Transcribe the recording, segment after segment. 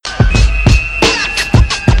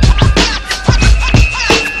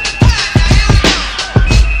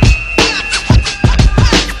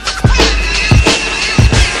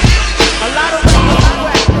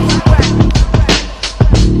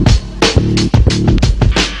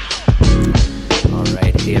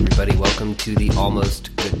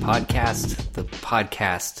Almost Good Podcast, the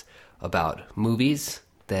podcast about movies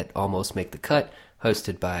that almost make the cut,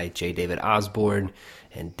 hosted by J. David Osborne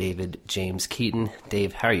and David James Keaton.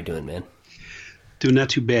 Dave, how are you doing, man? Doing not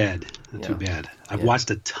too bad. Not too bad. I've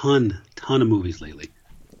watched a ton of movies lately.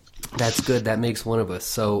 That's good. That makes one of us.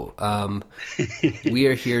 So we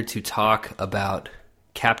are here to talk about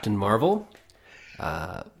Captain Marvel. You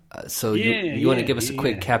want to give us a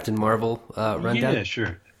quick Captain Marvel rundown? Yeah,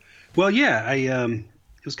 sure. Well, it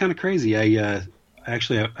was kind of crazy. I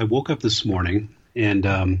woke up this morning and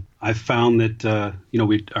I found that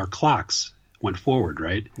our clocks went forward,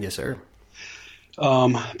 right? Yes, sir.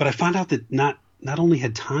 But I found out that not only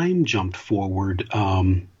had time jumped forward,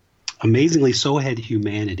 amazingly so had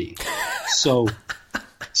humanity. So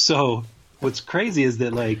what's crazy is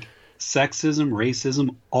that like sexism,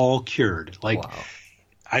 racism, all cured. Like, wow.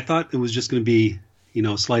 I thought it was just going to be,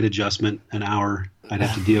 a slight adjustment, an hour I'd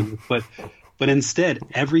have to deal with. But instead,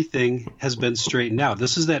 everything has been straightened out.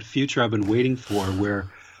 This is that future I've been waiting for where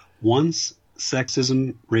once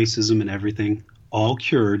sexism, racism, and everything all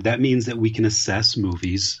cured, that means that we can assess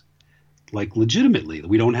movies like legitimately.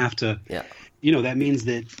 We don't have to, that means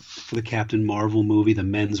that for the Captain Marvel movie, the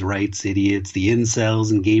men's rights idiots, the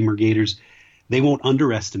incels and gamergators, they won't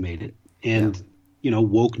underestimate it. And,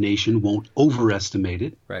 woke nation won't overestimate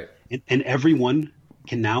it. Right. And everyone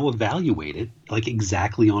can now evaluate it like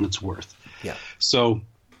exactly on its worth. Yeah. So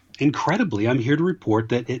incredibly, I'm here to report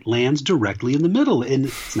that it lands directly in the middle,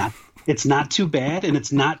 and it's not too bad and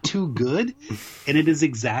it's not too good. And it is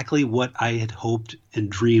exactly what I had hoped and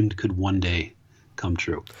dreamed could one day come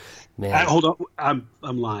true. Man. Hold on.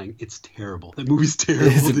 I'm lying. It's terrible. That movie's terrible.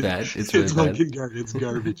 Is it bad? It's really bad. Fucking garbage. It's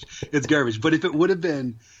garbage. It's garbage. But if it would have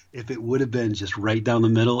been just right down the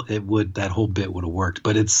middle, that whole bit would have worked.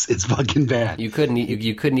 But it's fucking bad. You couldn't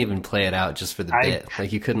even play it out just for the bit.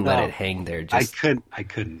 Like you couldn't let it hang there. I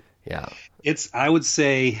couldn't. Yeah. I would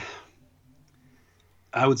say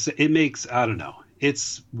it makes, I don't know.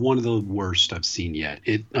 It's one of the worst I've seen yet.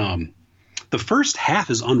 The first half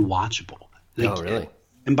is unwatchable. Oh, really?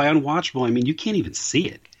 And by unwatchable, I mean you can't even see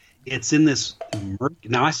it. It's in this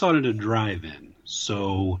now I saw it at a drive-in,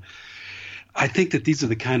 so I think that these are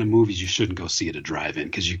the kind of movies you shouldn't go see at a drive-in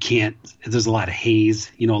because you can't. There's a lot of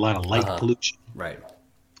haze, a lot of light pollution. Right.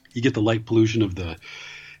 You get the light pollution of the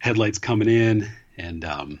headlights coming in, and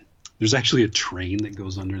there's actually a train that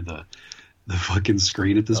goes under the fucking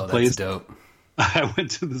screen at this place. That's dope. I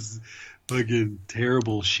went to this fucking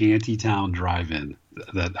terrible shantytown drive-in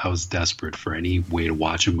that I was desperate for any way to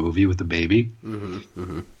watch a movie with a baby. Mm-hmm.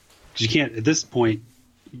 Mm-hmm. 'Cause you can't, at this point,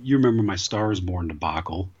 you remember my Star is Born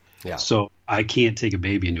debacle. Yeah. So I can't take a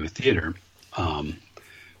baby into a theater.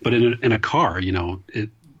 But in a car,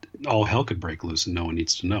 all hell could break loose and no one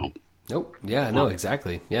needs to know. Nope. Yeah, no,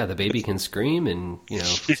 exactly. Yeah, the baby can scream and,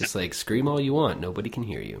 just like scream all you want. Nobody can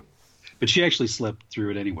hear you. But she actually slept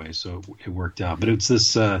through it anyway, so it worked out. But it's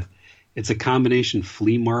this, it's a combination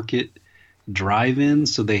flea market drive-in.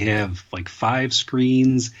 So they have like 5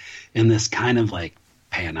 screens and this kind of like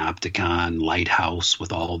panopticon lighthouse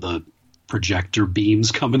with all the projector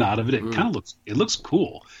beams coming out of it. It kind of looks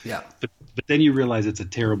cool. Yeah. But then you realize it's a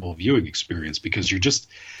terrible viewing experience because you're just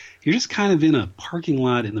kind of in a parking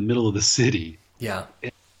lot in the middle of the city. Yeah.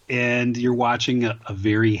 And you're watching a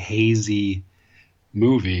very hazy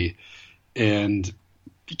movie and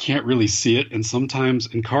you can't really see it. And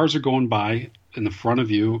cars are going by in the front of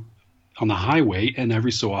you on the highway, and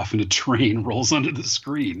every so often a train rolls under the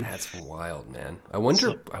screen. That's wild, man. I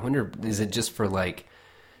wonder, is it just for like,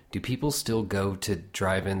 do people still go to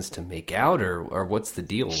drive-ins to make out, or what's the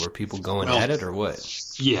deal? Were people going at it, or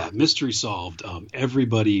what? Yeah, mystery solved.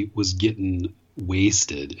 Everybody was getting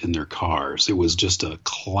wasted in their cars. It was just a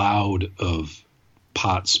cloud of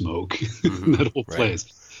pot smoke in that whole place.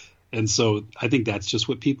 And so I think that's just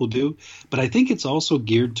what people do. But I think it's also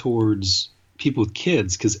geared towards people with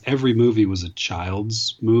kids because every movie was a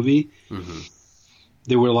child's movie. Mm-hmm.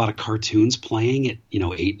 There were a lot of cartoons playing at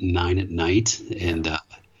 8 and 9 at night, and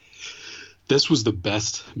this was the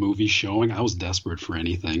best movie showing. I was desperate for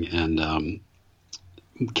anything, and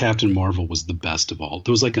Captain Marvel was the best of all.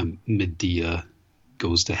 There was like a Medea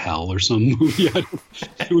Goes to Hell or some movie.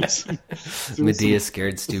 Medea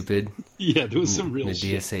Scared Stupid. Yeah, there was some real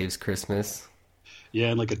Medea shit. Saves Christmas. Yeah,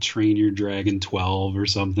 and like a Train Your Dragon 12 or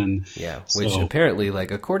something. Yeah, which apparently, like,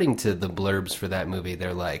 according to the blurbs for that movie,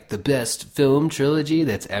 they're like, the best film trilogy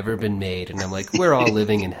that's ever been made. And I'm like, we're all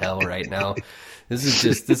living in hell right now.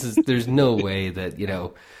 There's no way that,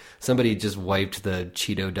 somebody just wiped the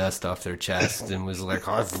Cheeto dust off their chest and was like,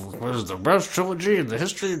 "Oh, this is the best trilogy in the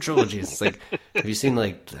history of trilogies." It's like, have you seen,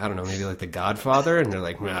 like, I don't know, maybe like The Godfather? And they're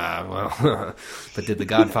like, well, but did The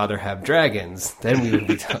Godfather have dragons? Then we would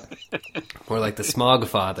be talking. Or like The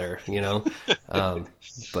Smogfather, you know?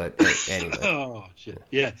 But anyway. Oh, shit.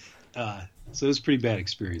 Yeah. So it was a pretty bad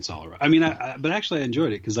experience all around. I mean, but actually I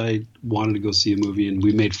enjoyed it because I wanted to go see a movie and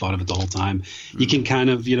we made fun of it the whole time. You can kind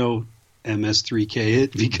of, MS3K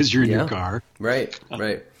it because you're in your car. Right.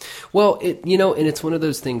 Well, and it's one of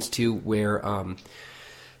those things too where, I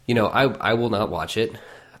will not watch it.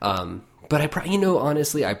 But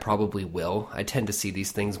honestly, I probably will. I tend to see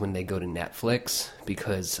these things when they go to Netflix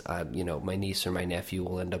because, my niece or my nephew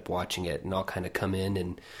will end up watching it and I'll kind of come in,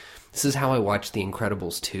 and this is how I watched The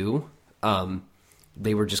Incredibles 2.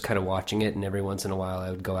 They were just kind of watching it, and every once in a while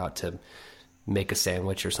I would go out to make a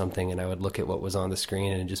sandwich or something, and I would look at what was on the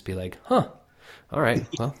screen and just be like, huh, all right,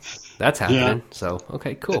 well, that's happening. Yeah. So,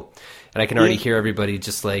 okay, cool. And I can already hear everybody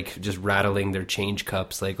just rattling their change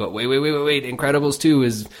cups, like, oh, wait, Incredibles 2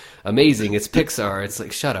 is amazing. It's Pixar. It's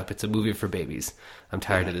like, shut up. It's a movie for babies. I'm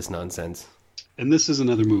tired of this nonsense. And this is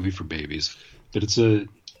another movie for babies, but it's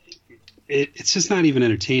just not even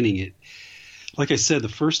entertaining. Like I said, the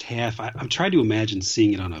first half, I'm trying to imagine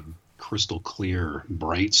seeing it on a crystal clear,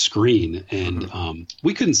 bright screen, and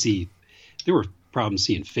we couldn't see. There were problems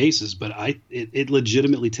seeing faces, but it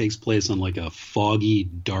legitimately takes place on like a foggy,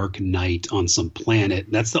 dark night on some planet.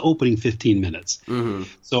 That's the opening 15 minutes. Mm-hmm.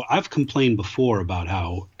 So I've complained before about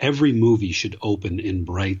how every movie should open in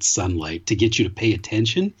bright sunlight to get you to pay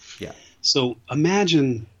attention. Yeah. So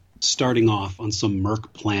imagine starting off on some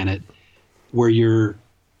murk planet where you're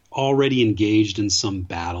already engaged in some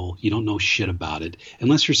battle. You don't know shit about it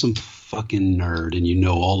unless you're some fucking nerd and you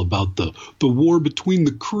know all about the war between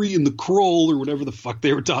the Kree and the Kroll or whatever the fuck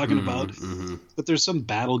they were talking about. Mm-hmm. But there's some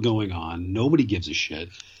battle going on. Nobody gives a shit.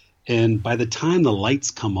 And by the time the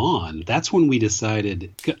lights come on, that's when we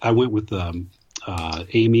decided. I went with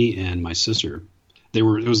Amy and my sister. It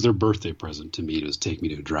was their birthday present to me to take me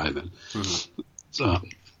to a drive-in. Mm-hmm.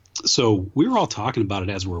 So we were all talking about it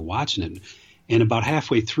as we were watching it. And about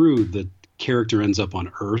halfway through, the character ends up on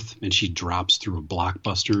Earth, and she drops through a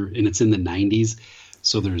blockbuster, and it's in the 90s.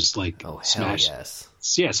 So there's like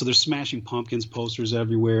so they're smashing pumpkins posters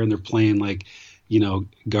everywhere, and they're playing like,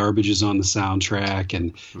 Garbage is on the soundtrack,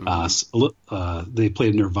 and they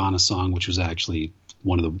played a Nirvana song, which was actually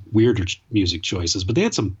one of the weirder music choices. But they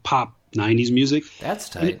had some pop 90s music. That's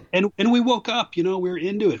tight. And we woke up, we were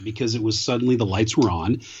into it because it was suddenly the lights were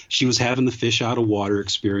on. She was having the fish out of water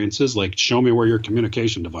experiences, like, show me where your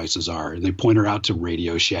communication devices are. And they point her out to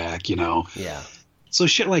Radio Shack, Yeah. So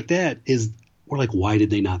shit like that we're like, why did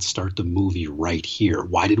they not start the movie right here?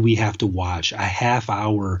 Why did we have to watch a half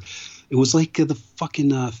hour? It was like the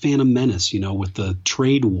fucking Phantom Menace, with the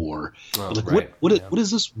trade war. Oh, like, right. What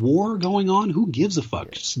is this war going on? Who gives a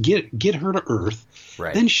fuck? Just get her to Earth.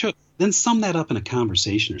 Right. Then sum that up in a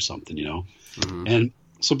conversation or something, Mm-hmm. And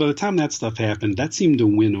so by the time that stuff happened, that seemed to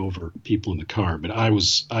win over people in the car. But I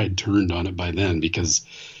had turned on it by then because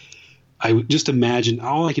I just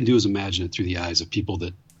all I can do is imagine it through the eyes of people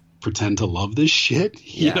that pretend to love this shit,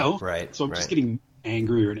 Right. So I'm just getting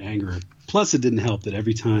angrier and angrier. Plus, it didn't help that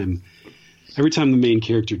every time the main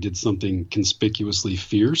character did something conspicuously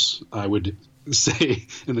fierce, I would say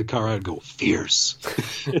in the car, I'd go, fierce.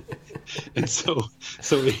 And so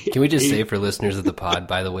can we just say for listeners of the pod,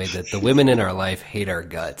 by the way, that the women in our life hate our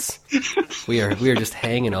guts. We are just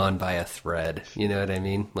hanging on by a thread. You know what I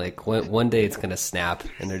mean? Like one day it's going to snap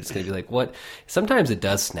and they're just going to be like, what? Sometimes it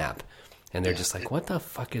does snap. And they're just like, what the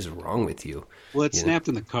fuck is wrong with you? Well, it snapped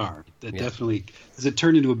in the car. That definitely, because it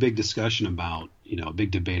turned into a big discussion about, a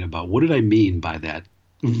big debate about what did I mean by that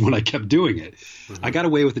when I kept doing it. Mm-hmm. I got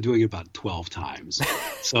away with doing it about 12 times.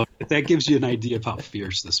 So if that gives you an idea of how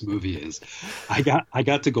fierce this movie is. I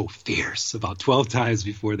got to go fierce about 12 times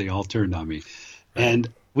before they all turned on me. And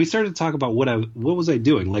we started to talk about what was I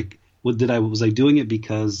doing? Like, was I doing it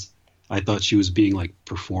because I thought she was being like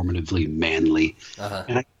performatively manly,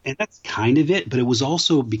 and that's kind of it. But it was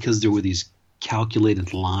also because there were these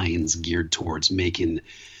calculated lines geared towards making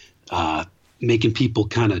people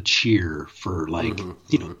kind of cheer for like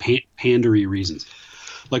pandery reasons.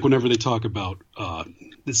 Like whenever they talk about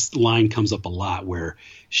this line comes up a lot where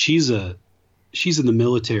she's in the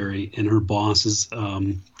military and her boss is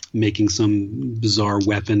making some bizarre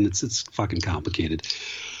weapon. It's fucking complicated.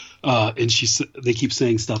 And they keep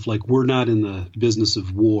saying stuff like, we're not in the business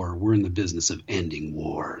of war. We're in the business of ending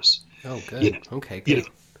wars. Oh, good. Okay, good.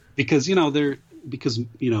 Because men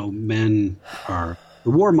are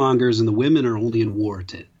the warmongers and the women are only in war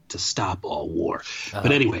to to stop all war.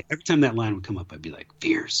 But anyway, every time that line would come up, I'd be like,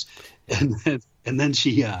 fierce. And then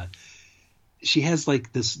she has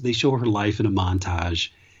like this, they show her life in a montage,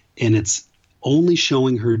 and it's only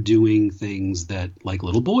showing her doing things that like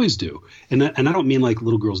little boys do. And I don't mean like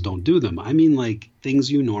little girls don't do them. I mean like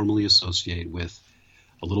things you normally associate with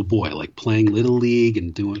a little boy, like playing Little League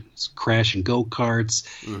and doing crashing go-karts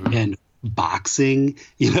and boxing,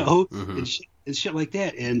 and shit like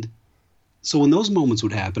that. And so when those moments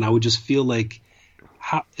would happen, I would just feel like,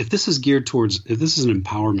 if this is an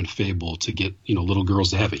empowerment fable to get little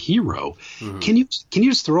girls to have a hero, can you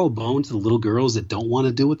just throw a bone to the little girls that don't want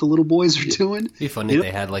to do what the little boys are doing? It'd be funny if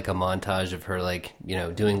they had like a montage of her like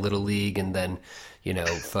doing Little League and then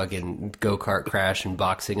fucking go-kart crash and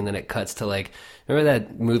boxing, and then it cuts to like, remember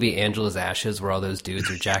that movie Angela's Ashes where all those dudes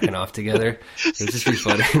are jacking off together? It would just be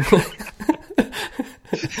funny.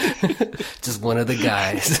 Just one of the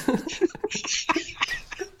guys.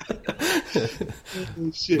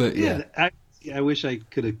 Oh, shit. But yeah, I wish I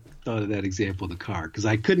could have thought of that example in the car, because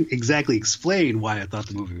I couldn't exactly explain why I thought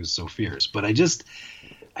the movie was so fierce. But I just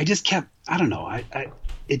kept, I don't know,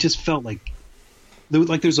 it just felt like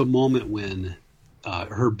there's a moment when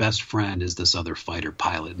her best friend is this other fighter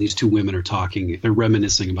pilot, and these two women are talking, they're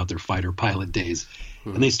reminiscing about their fighter pilot days,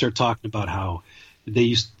 and they start talking about how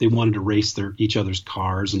they wanted to race each other's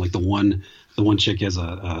cars, and like the one chick has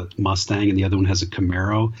a Mustang and the other one has a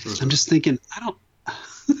Camaro. I'm just thinking,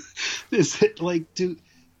 is it like, do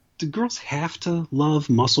girls have to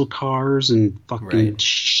love muscle cars and fucking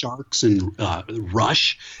sharks and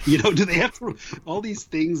Rush? Do they have to, all these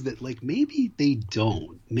things that like maybe they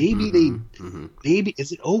don't. Maybe maybe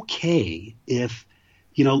is it okay if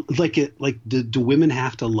do women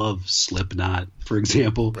have to love Slipknot, for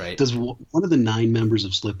example? Right. Does one of the 9 members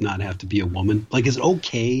of Slipknot have to be a woman? Like, is it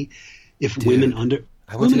okay if women under?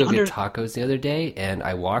 I went to go get tacos the other day, and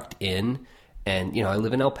I walked in, and I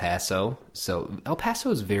live in El Paso, so El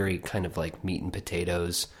Paso is very kind of like meat and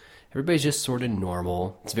potatoes. Everybody's just sort of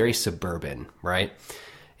normal. It's very suburban, right?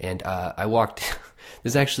 And I walked.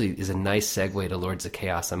 This actually is a nice segue to Lords of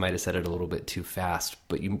Chaos. I might have said it a little bit too fast,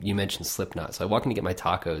 but you mentioned Slipknot. So I walk in to get my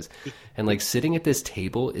tacos, and like sitting at this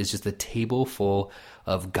table is just a table full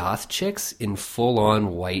of goth chicks in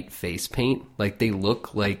full-on white face paint. Like they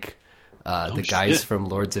look like the guys from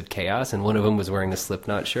Lords of Chaos, and one of them was wearing a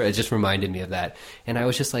Slipknot shirt. It just reminded me of that. And I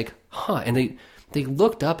was just like, huh. And they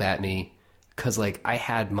looked up at me because like I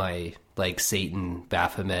had my like Satan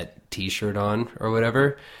Baphomet t-shirt on or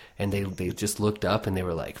whatever. And they just looked up and they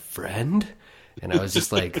were like, friend? And I was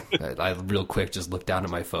just like, I real quick just looked down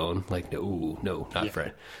at my phone, like, no, not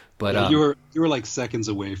friend. But you were like seconds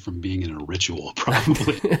away from being in a ritual,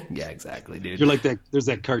 probably. Yeah, exactly, dude. You're like that. There's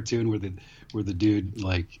that cartoon where the dude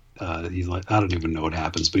like he's like, I don't even know what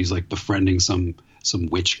happens, but he's like befriending some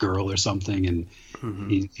witch girl or something, and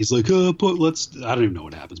he's like, I don't even know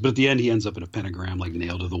what happens, but at the end he ends up in a pentagram like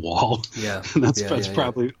nailed to the wall. Yeah, and that's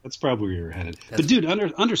probably where you're headed. But dude,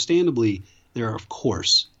 understandably, there are of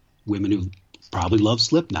course women who probably love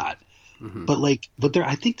Slipknot. But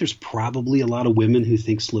I think there's probably a lot of women who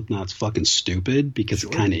think Slipknot's fucking stupid because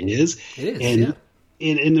it kind of is. It is,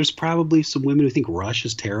 and there's probably some women who think Rush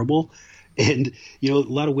is terrible, and a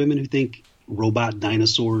lot of women who think robot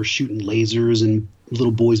dinosaurs shooting lasers and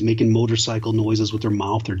little boys making motorcycle noises with their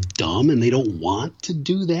mouth are dumb, and they don't want to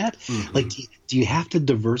do that. Like, do you have to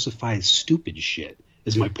diversify stupid shit?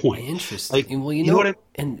 Is my point. Interesting. Like, well, you know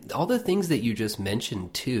and all the things that you just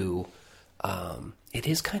mentioned too. It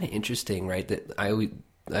is kind of interesting, right? That I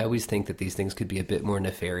always think that these things could be a bit more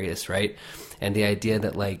nefarious, right? And the idea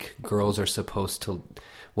that like girls are supposed to,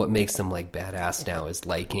 what makes them like badass now is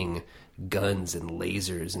liking guns and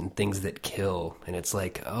lasers and things that kill, and it's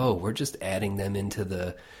like, oh, we're just adding them into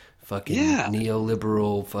the fucking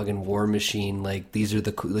neoliberal fucking war machine. Like these are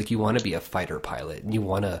like you want to be a fighter pilot and you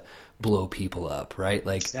want to blow people up, right?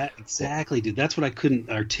 Like exactly, dude. That's what I couldn't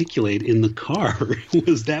articulate in the car.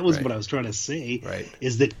 was what I was trying to say. Right.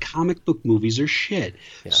 Is that comic book movies are shit.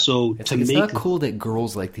 Yeah. So it's not cool that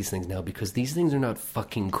girls like these things now because these things are not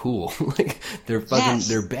fucking cool. Like they're fucking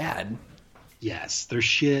they're bad. Yes, they're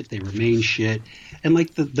shit. They remain shit. And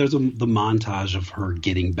like there's the montage of her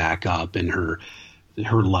getting back up and her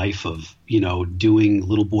life of, doing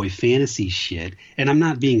little boy fantasy shit. And I'm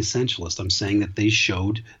not being essentialist. I'm saying that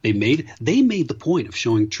they made the point of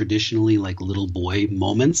showing traditionally like little boy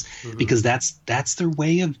moments because that's their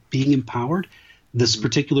way of being empowered, this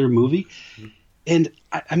particular movie. And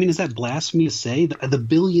I mean, is that blasphemy to say? The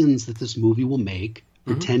billions that this movie will make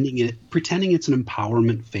pretending it's an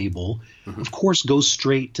empowerment fable. Of course, goes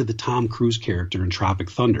straight to the Tom Cruise character in Tropic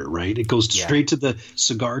Thunder, right? It goes straight to the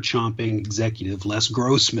cigar chomping executive, Les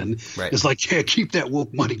Grossman. Right. It's like, yeah, keep that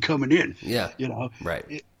woke money coming in. Yeah. You know,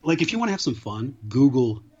 right. Like if you want to have some fun,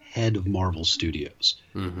 Google head of Marvel Studios.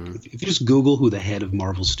 If you just Google who the head of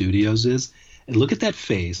Marvel Studios is and look at that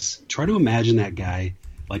face, try to imagine that guy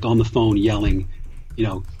like on the phone yelling, you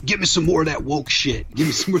know, give me some more of that woke shit. Give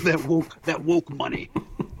me some more of that woke money.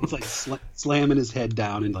 It's like slamming his head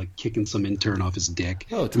down and like kicking some intern off his dick.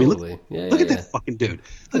 Oh, totally. I mean, look at that fucking dude.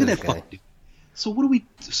 Look at that fucking dude. So what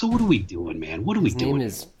are we doing, man? What are we doing?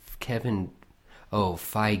 His name is Kevin. Oh,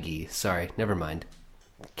 Feige. Sorry, never mind.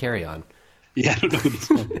 Carry on. Yeah, I don't know who this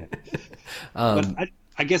one is. But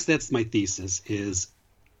I guess that's my thesis: is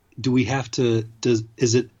do we have to? Do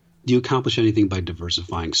you accomplish anything by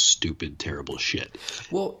diversifying stupid, terrible shit?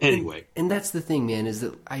 Well, anyway, and that's the thing, man. Is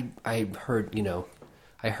that I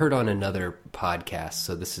heard on another podcast.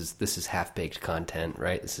 So this is half-baked content,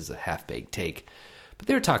 right? This is a half-baked take. But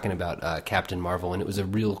they were talking about Captain Marvel, and it was a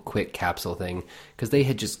real quick capsule thing because they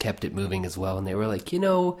had just kept it moving as well, and they were like,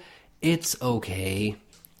 it's okay.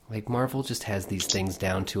 Like Marvel just has these things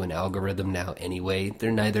down to an algorithm now anyway.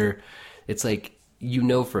 They're neither. It's like,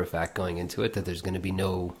 for a fact going into it that there's going to be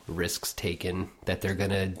no risks taken, that they're going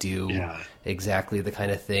to do exactly the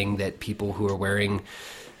kind of thing that people who are wearing,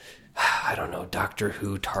 I don't know, Doctor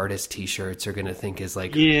Who TARDIS t-shirts are going to think is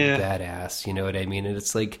like badass. You know what I mean? And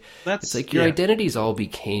it's like, your identities all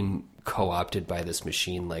became co-opted by this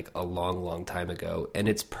machine like a long, long time ago. And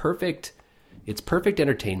it's perfect. It's perfect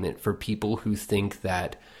entertainment for people who think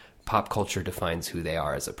that pop culture defines who they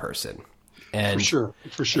are as a person. And, for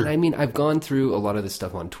sure. And I mean, I've gone through a lot of this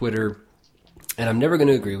stuff on Twitter, and I'm never going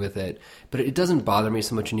to agree with it, but it doesn't bother me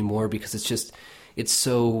so much anymore because it's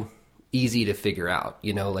so easy to figure out.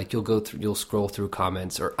 Like you'll scroll through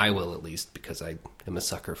comments, or I will at least, because I am a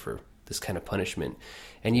sucker for this kind of punishment,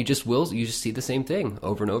 and you just see the same thing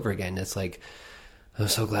over and over again. It's like, I'm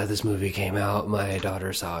so glad this movie came out. My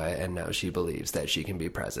daughter saw it, and now she believes that she can be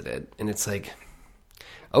president. And it's like,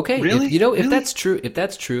 okay, really? If that's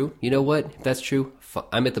true, you know what? If that's true,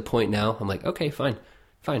 I'm at the point now. I'm like, okay, fine,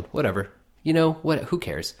 whatever. You know what? Who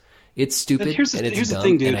cares? It's stupid and it's dumb,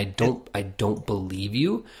 thing, and I don't believe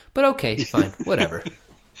you. But okay, fine, whatever.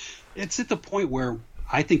 It's at the point where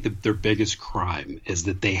I think that their biggest crime is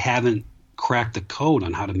that they haven't cracked the code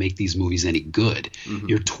on how to make these movies any good.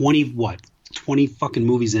 You're 20 fucking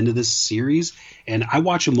movies into this series, and I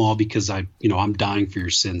watch them all because I'm dying for your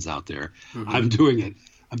sins out there. I'm doing it.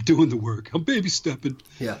 I'm doing the work. I'm baby stepping.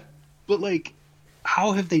 Yeah. But like,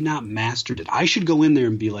 how have they not mastered it? I should go in there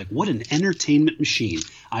and be like, what an entertainment machine.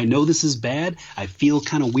 I know this is bad. I feel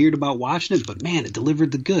kind of weird about watching it, but man, it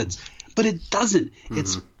delivered the goods. But it doesn't.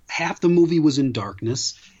 It's half the movie was in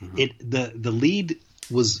darkness. The lead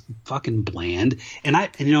was fucking bland. And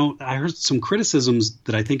I heard some criticisms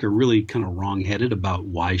that I think are really kind of wrong-headed about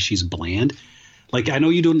why she's bland. Like, I know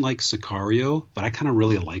you don't like Sicario, but I kind of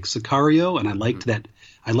really like Sicario, and I liked that.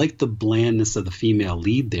 I liked the blandness of the female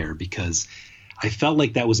lead there because I felt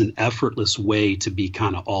like that was an effortless way to be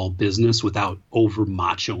kind of all business without over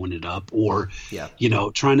machoing it up or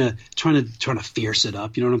trying to fierce it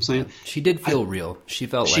up. You know what I'm saying? Yeah. She did feel real. She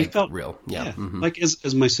felt real. Yeah. Like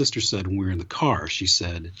as my sister said when we were in the car, she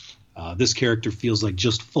said, this character feels like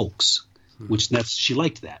just folks, which she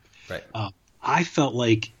liked that. Right. I felt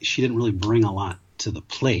like she didn't really bring a lot to the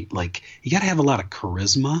plate. Like, you got to have a lot of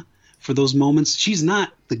charisma for those moments. She's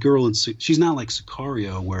not the girl she's not like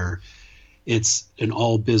Sicario where it's an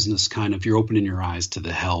all business kind of, you're opening your eyes to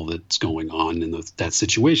the hell that's going on in that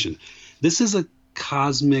situation. This is a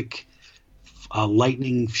cosmic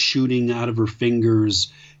lightning shooting out of her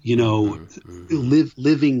fingers,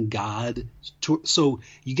 living God. So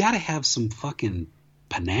you got to have some fucking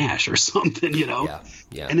panache or something,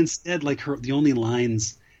 Yeah. And instead, like, the only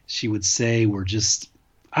lines she would say were just,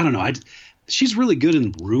 I don't know. She's really good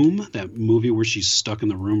in Room, that movie where she's stuck in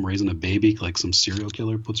the room raising a baby, like some serial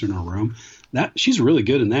killer puts her in a room. She's really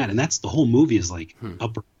good in that, and that's the whole movie is like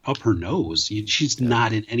up her nose. She's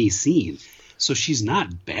not in any scene, so she's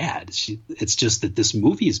not bad. It's just that this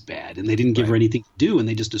movie is bad, and they didn't give her anything to do, and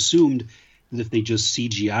they just assumed that if they just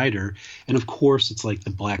CGI'd her, and of course it's like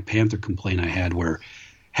the Black Panther complaint I had where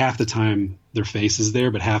half the time their face is there,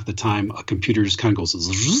 but half the time a computer just kind of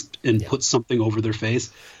goes and puts something over their face.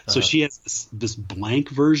 So she has this blank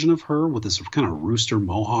version of her with this kind of rooster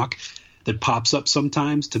mohawk that pops up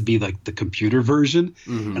sometimes to be like the computer version.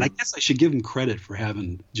 Mm-hmm. And I guess I should give them credit for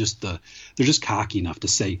having they're just cocky enough to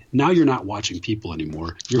say, now you're not watching people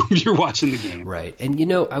anymore. You're watching the game. Right. And,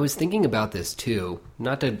 I was thinking about this too,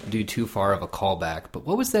 not to do too far of a callback, but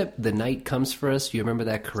what was that, The Night Comes for Us? You remember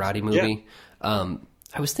that karate movie? Yeah.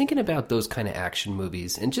 I was thinking about those kind of action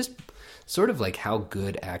movies and just sort of like how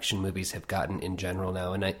good action movies have gotten in general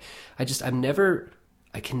now. And I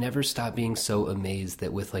can never stop being so amazed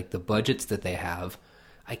that with like the budgets that they have,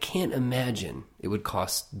 I can't imagine it would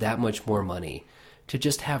cost that much more money to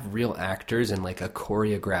just have real actors and like a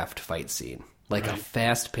choreographed fight scene, like a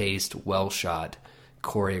fast-paced, well-shot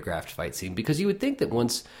choreographed fight scene. Because you would think that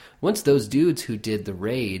once those dudes who did The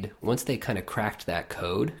Raid, once they kind of cracked that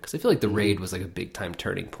code, because I feel like The Raid was like a big-time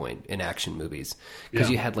turning point in action movies, because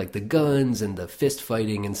you had like the guns and the fist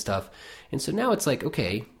fighting and stuff. And so now it's like,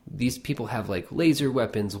 okay, these people have like laser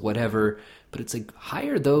weapons, whatever, but it's like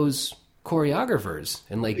hire those choreographers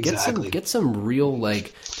and like get some real, like,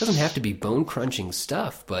 it doesn't have to be bone crunching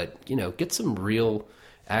stuff, but get some real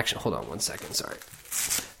action. Hold on one second, sorry.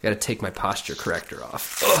 I gotta take my posture corrector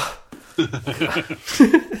off.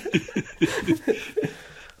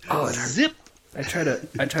 Oh, it zip. I try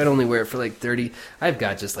to only wear it for like 30. I've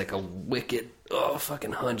got just like a wicked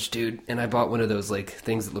fucking hunch, dude. And I bought one of those like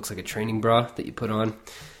things that looks like a training bra that you put on,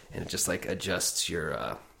 and it just like adjusts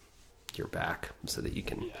your back so that you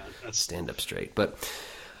can stand up straight. But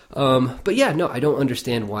yeah, no, I don't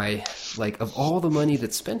understand why, like, of all the money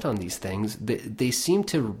that's spent on these things, they seem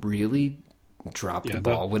to really drop the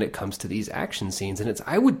ball when it comes to these action scenes. And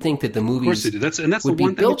I would think that the movies would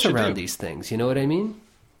be built around these things. You know what I mean?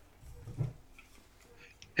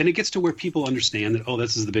 And it gets to where people understand that,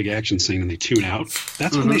 this is the big action scene, and they tune out.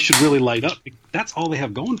 That's when they should really light up. That's all they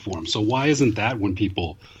have going for them. So why isn't that when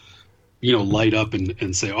people, light up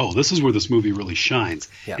and say, this is where this movie really shines?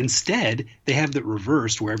 Yeah. Instead, they have that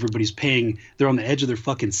reversed where everybody's they're on the edge of their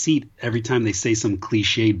fucking seat every time they say some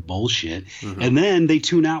cliched bullshit. Mm-hmm. And then they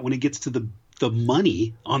tune out when it gets to the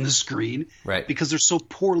money on the screen, right? Because they're so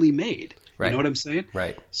poorly made. Right. You know what I'm saying?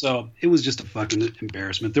 Right. So it was just a fucking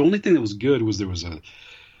embarrassment. The only thing that was good was there was a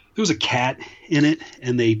cat in it,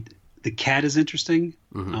 and the cat is interesting.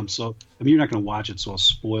 Mm-hmm. So you're not going to watch it, so I'll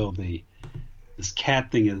spoil this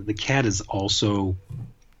cat thing. The cat is also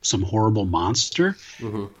some horrible monster.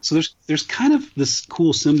 Mm-hmm. So there's kind of this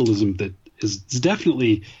cool symbolism that is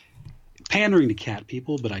definitely pandering to cat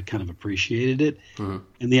people, but I kind of appreciated it. Mm-hmm.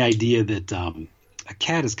 And the idea that a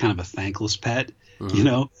cat is kind of a thankless pet,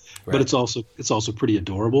 right. But it's also pretty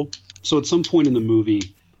adorable. So at some point in the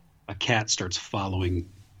movie, a cat starts following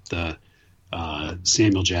the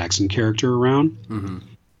Samuel Jackson character around,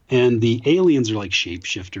 and the aliens are like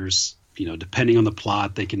shapeshifters. Depending on the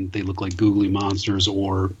plot, they look like googly monsters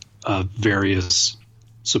or various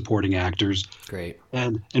supporting actors. Great.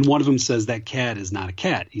 And one of them says that cat is not a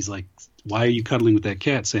cat. He's like, "Why are you cuddling with that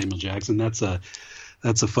cat, Samuel Jackson? That's a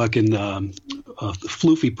fucking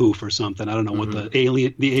floofy poof or something. I don't know what the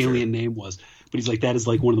alien name was, but he's like, that is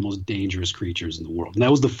like one of the most dangerous creatures in the world." And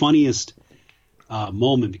that was the funniest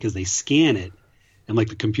moment, because they scan it and like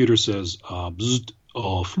the computer says,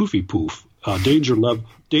 floofy poof, danger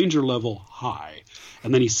level high.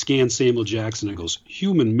 And then he scans Samuel Jackson and goes,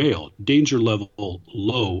 human male, danger level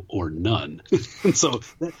low or none. And so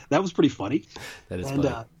that was pretty funny. That is funny.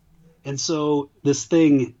 And so this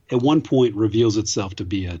thing at one point reveals itself to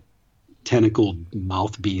be a tentacled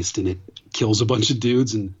mouth beast, and it kills a bunch of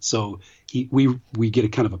dudes. And so we get a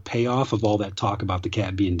kind of a payoff of all that talk about the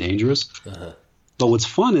cat being dangerous. Uh-huh. But what's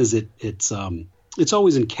fun is it's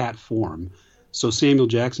always in cat form. So Samuel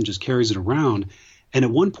Jackson just carries it around, and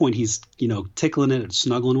at one point he's tickling it and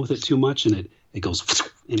snuggling with it too much, and it goes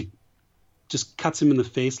and it just cuts him in the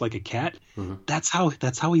face like a cat. Mm-hmm. That's how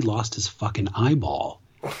he lost his fucking eyeball.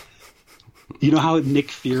 You know how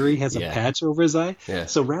Nick Fury has a patch over his eye? Yeah.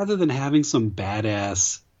 So rather than having some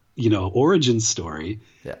badass, origin story,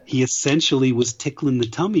 he essentially was tickling the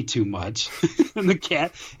tummy too much, and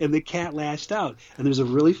the cat lashed out. And there's a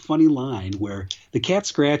really funny line where the cat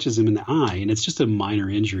scratches him in the eye, and it's just a minor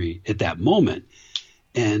injury at that moment.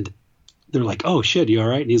 And they're like, "Oh shit, you all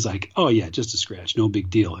right?" And he's like, "Oh yeah, just a scratch, no big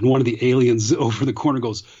deal." And one of the aliens over the corner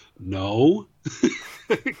goes, "No."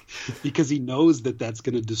 Because he knows that that's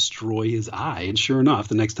going to destroy his eye. And sure enough,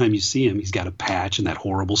 the next time you see him, he's got a patch and that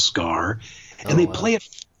horrible scar. And they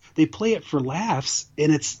play it for laughs,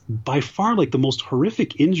 and it's by far like the most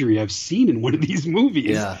horrific injury I've seen in one of these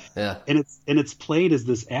movies. Yeah, yeah. And it's played as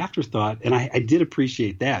this afterthought, and I did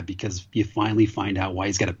appreciate that, because you finally find out why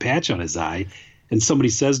he's got a patch on his eye, and somebody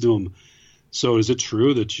says to him, "So is it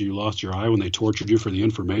true that you lost your eye when they tortured you for the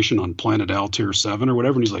information on planet Altair 7 or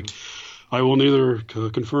whatever?" And he's like, I will neither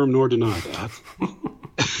confirm nor deny that.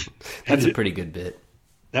 That's a pretty good bit.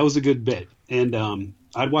 That was a good bit. And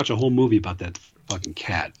I'd watch a whole movie about that fucking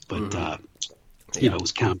cat, but it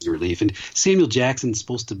was comic relief. And Samuel Jackson's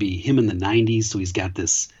supposed to be him in the 90s, so he's got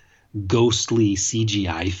this ghostly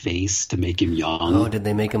CGI face to make him young. Oh, did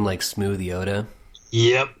they make him like Smooth Yoda?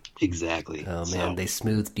 Yep, exactly. Oh man, they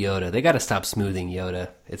smoothed Yoda. They got to stop smoothing Yoda.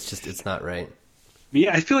 It's not right.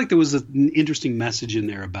 Yeah, I feel like there was an interesting message in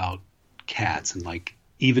there about cats, and like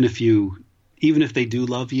even if they do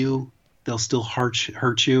love you, they'll still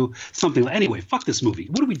hurt you. Something like, anyway, fuck this movie.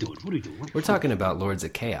 What are we doing? We're talking about Lords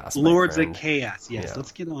of Chaos. Lords of Chaos. Yes, yeah.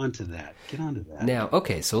 Let's get on to that. Now,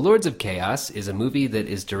 okay, so Lords of Chaos is a movie that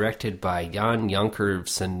is directed by Jan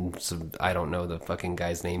Jonkersen. I don't know the fucking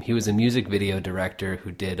guy's name. He was a music video director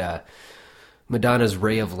who did Madonna's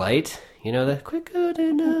Ray of Light. You know that? Quicker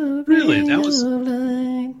than a really? That was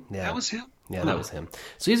him? Yeah, that was him.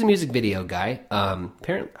 So he's a music video guy.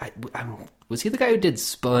 Apparently, was he the guy who did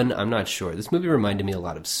Spun? I'm not sure. This movie reminded me a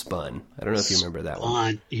lot of Spun. I don't know if you remember that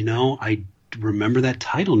one. I remember that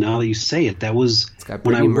title now that you say it. That was it's got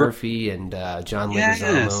Brittany Murphy and John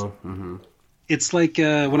Leguizamo. Mm-hmm. It's like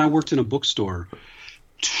when I worked in a bookstore.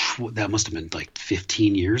 That must have been like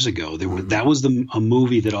 15 years ago. That was a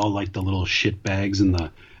movie that all like the little shit bags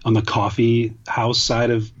on the coffee house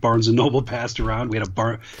side of Barnes and Noble passed around. We had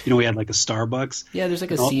we had like a Starbucks. Yeah, there's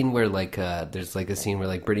like a scene where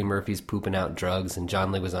Brittany Murphy's pooping out drugs and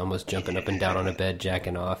John Leguizamo's jumping up and down on a bed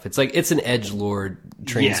jacking off. It's like it's an edgelord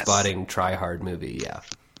train spotting try hard movie. Yeah.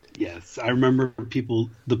 Yes, I remember the people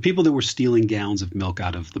that were stealing gallons of milk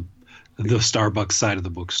out of the Starbucks side of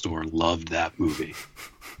the bookstore loved that movie.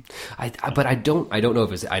 But I don't know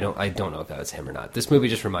if that was him or not. This movie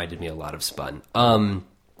just reminded me a lot of Spun.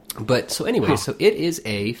 But so anyway, so it is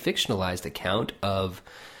a fictionalized account of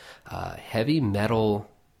heavy metal,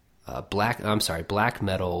 black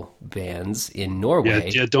metal bands in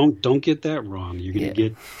Norway. Yeah, don't get that wrong. You're gonna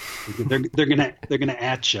get they're gonna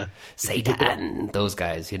at you. Satan, those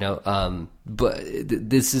guys, But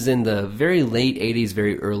this is in the very late '80s,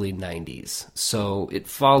 very early '90s. So it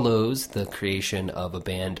follows the creation of a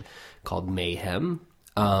band called Mayhem.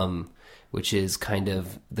 Which is kind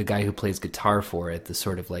of the guy who plays guitar for it, the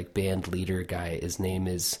sort of like band leader guy. His name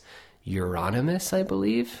is Euronymous, I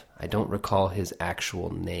believe. I don't recall his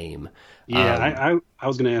actual name. Yeah, I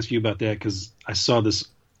was going to ask you about that because I saw this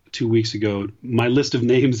 2 weeks ago. My list of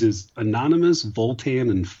names is Anonymous, Voltan,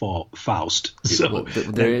 and Faust. So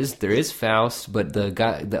there is Faust, but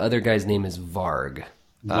the other guy's name is Varg.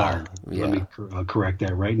 Varg. Yeah. Let me correct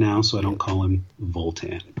that right now so I don't call him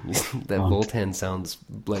Voltan. That Voltan sounds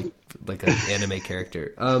like an anime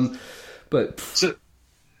character. But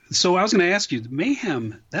so I was going to ask you,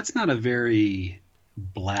 Mayhem, that's not a very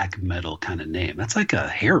black metal kind of name. That's like a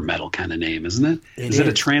hair metal kind of name, isn't it? Is it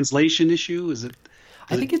a translation issue?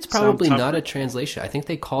 I think it's probably not a translation. I think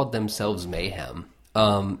they called themselves Mayhem.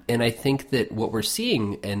 And I think that what we're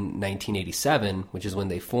seeing in 1987, which is when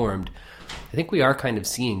they formed, I think we are kind of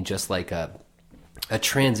seeing just like a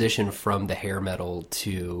transition from the hair metal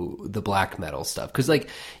to the black metal stuff. Because like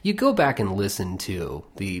you go back and listen to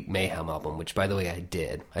the Mayhem album, which by the way I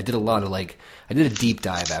did a lot of I did a deep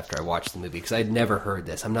dive after I watched the movie because I'd never heard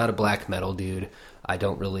this. I'm not a black metal dude. I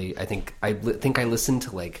think I listened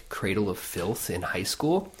to like Cradle of Filth in high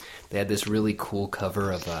school. They had this really cool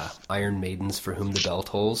cover of Iron Maiden's For Whom the Bell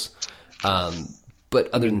Tolls. But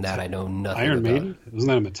other than that, I know nothing Iron about... Maiden? Wasn't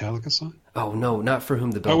that a Metallica song? Oh, no, not For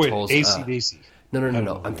Whom the Bell Tolls. AC/DC.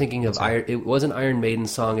 No. I'm thinking of... It was an Iron Maiden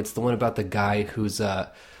song. It's the one about the guy who's...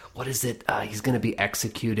 what is it? He's going to be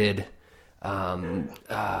executed. Hallowed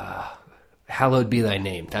Be Thy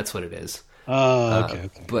Name. That's what it is. Okay.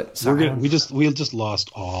 But sorry, we just lost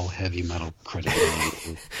all heavy metal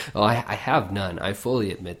credibility. Oh, I have none. I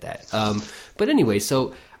fully admit that. But anyway,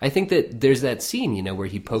 so I think that there's that scene, where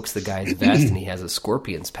he pokes the guy's vest and he has a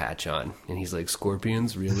Scorpions patch on, and he's like,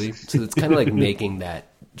 "Scorpions, really?" So it's kind of like making that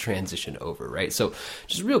transition over, right? So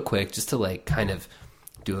just real quick, just to like kind of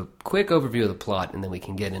do a quick overview of the plot, and then we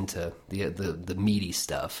can get into the meaty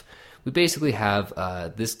stuff. We basically have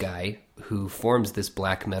this guy who forms this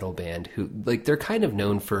black metal band who, like, they're kind of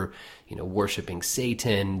known for, worshiping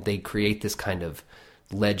Satan. They create this kind of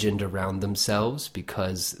legend around themselves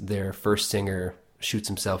because their first singer shoots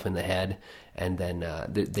himself in the head, and then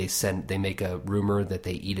they make a rumor that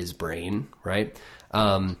they eat his brain, right?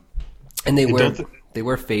 And they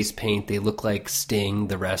wear face paint. They look like Sting,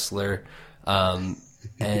 the wrestler,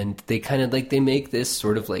 and they kind of they make this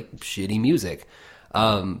sort of like shitty music.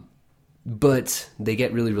 But they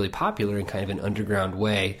get really, really popular in kind of an underground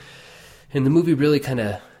way. And the movie really kind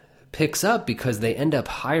of picks up because they end up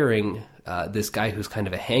hiring this guy who's kind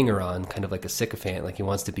of a hanger-on, kind of like a sycophant, like he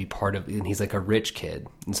wants to be part of, and he's like a rich kid.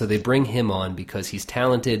 And so they bring him on because he's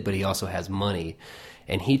talented, but he also has money.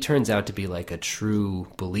 And he turns out to be like a true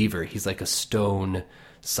believer. He's like a stone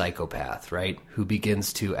psychopath, right? Who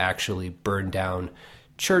begins to actually burn down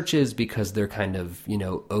churches because they're kind of,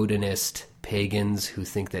 Odinist pagans who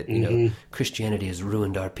think that, Christianity has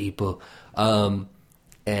ruined our people.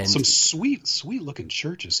 And some sweet looking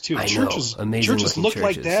churches too. I churches, know, amazing churches looking look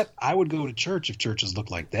churches. like that. I would go to church if churches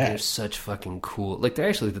look like that. They're such fucking cool. Like they're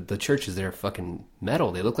actually the churches. They're fucking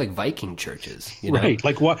metal. They look like Viking churches. Right.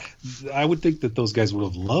 Like what? I would think that those guys would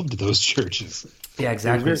have loved those churches. Yeah,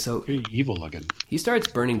 exactly. So very evil looking. He starts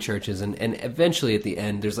burning churches, and eventually at the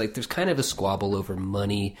end, there's kind of a squabble over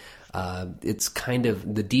money. It's kind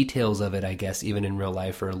of the details of it, I guess, even in real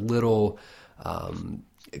life, are a little.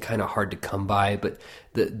 Kind of hard to come by, but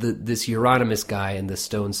this Euronymous guy and the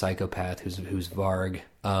stone psychopath who's Varg,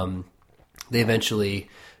 they eventually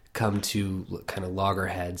come to kind of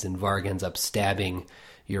loggerheads, and Varg ends up stabbing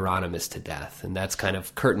Euronymous to death, and that's kind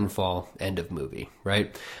of curtain fall, end of movie,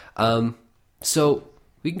 right? So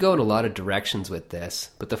we can go in a lot of directions with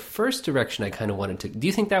this, but the first direction I kind of wanted to... Do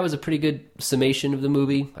you think that was a pretty good summation of the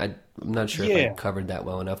movie? I'm not sure if I covered that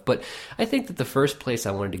well enough, but I think that the first place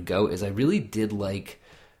I wanted to go is I really did like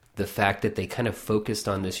the fact that they kind of focused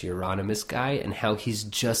on this Euronymous guy and how he's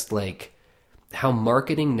just like... how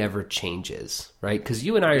marketing never changes, right? Because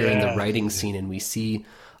you and I are in the writing scene, and we see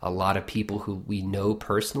a lot of people who we know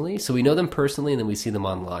personally. So we know them personally, and then we see them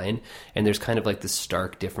online, and there's kind of like this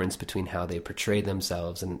stark difference between how they portray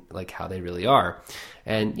themselves and like how they really are.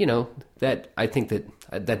 And that I think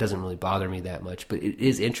that doesn't really bother me that much, but it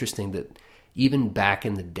is interesting that even back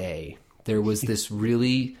in the day, there was this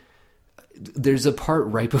really... There's a part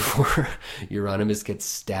right before Euronymous gets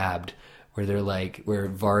stabbed where where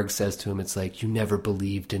Varg says to him, it's like, you never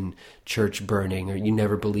believed in church burning, or you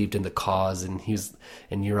never believed in the cause. And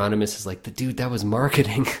Euronymous is like, dude, that was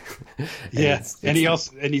marketing. And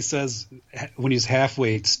he says, when he's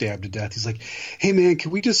halfway stabbed to death, he's like, hey man,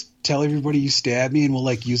 can we just tell everybody you stabbed me and we'll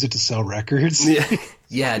like use it to sell records?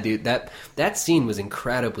 Yeah, dude, that scene was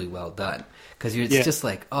incredibly well done. Because it's just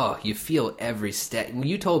like, oh, you feel every stab.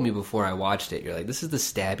 You told me before I watched it, you're like, this is the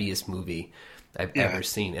stabbiest movie I've ever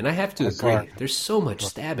seen. And I have to agree, there's so much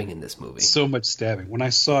stabbing in this movie. So much stabbing. When I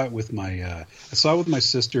saw it with my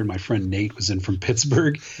sister, and my friend Nate was in from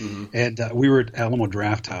Pittsburgh, and we were at Alamo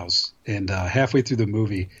Drafthouse, and halfway through the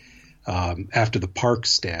movie, after the park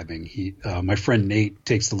stabbing, my friend Nate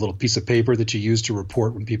takes the little piece of paper that you use to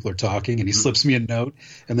report when people are talking, and he slips me a note,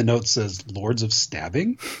 and the note says, Lords of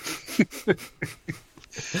Stabbing?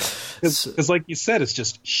 It's like you said, it's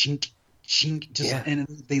just shink, shink, and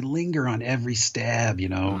they linger on every stab,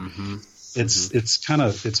 It's kind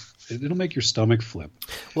of, it'll make your stomach flip.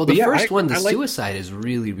 Well, the first one, the suicide, is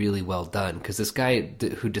really, really well done, because this guy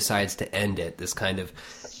who decides to end it, this kind of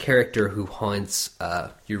character who haunts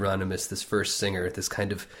Euronymous, this first singer, this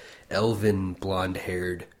kind of elven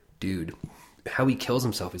blonde-haired dude, how he kills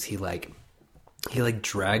himself is he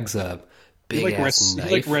drags a big ass knife.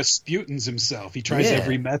 He like Rasputin's himself. He tries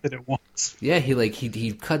every method at once. Yeah,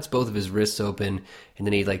 he cuts both of his wrists open, and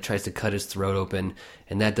then he tries to cut his throat open,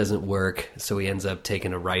 and that doesn't work. So he ends up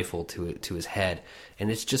taking a rifle to his head, and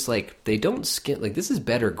it's just like they don't skin. Like, this is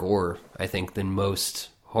better gore, I think, than most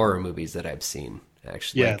horror movies that I've seen.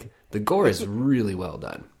 Actually, the gore is really well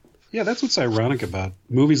done. Yeah, that's what's ironic about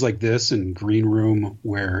movies like this and Green Room,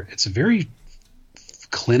 where it's a very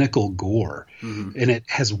clinical gore, and it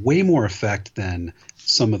has way more effect than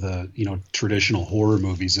some of the traditional horror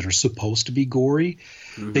movies that are supposed to be gory.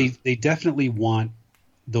 They definitely want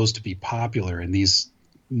those to be popular, and these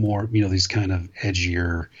more these kind of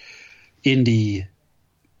edgier indie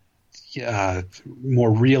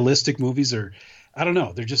more realistic movies are, I don't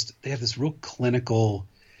know, they have this real clinical,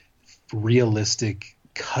 realistic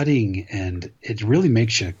cutting, and it really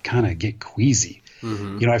makes you kind of get queasy.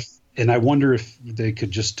 I wonder if they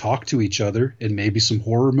could just talk to each other, and maybe some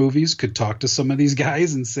horror movies could talk to some of these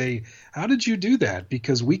guys and say, how did you do that?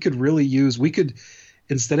 Because we could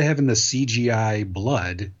instead of having the CGI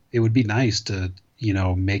blood, it would be nice to,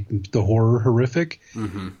 make the horror horrific.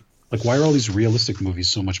 Like, why are all these realistic movies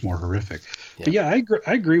so much more horrific? Yeah. But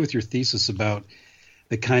I agree with your thesis about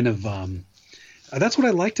the kind of, that's what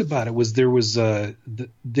I liked about it, was there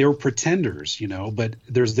were pretenders, but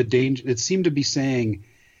there's the danger. It seemed to be saying,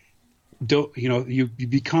 you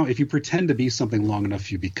become, if you pretend to be something long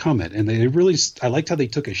enough, you become it. And I liked how they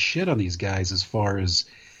took a shit on these guys as far as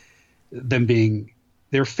them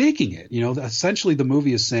they're faking it. Essentially the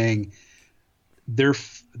movie is saying,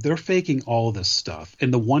 they're faking all this stuff.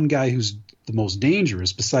 And the one guy who's the most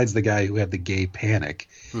dangerous, besides the guy who had the gay panic,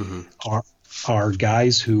 are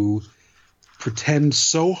guys who pretend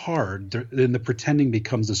so hard, and the pretending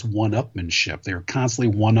becomes this one-upmanship. They're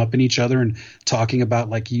constantly one-upping each other and talking about,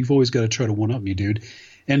 like, you've always got to try to one-up me, dude.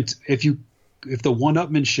 And if the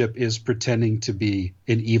one-upmanship is pretending to be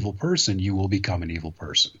an evil person, you will become an evil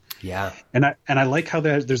person. Yeah. And I like how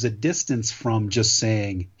there's a distance from just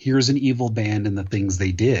saying, here's an evil band and the things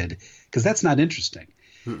they did, because that's not interesting.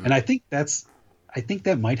 And I think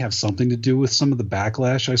that might have something to do with some of the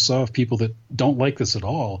backlash I saw of people that don't like this at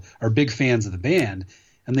all, are big fans of the band,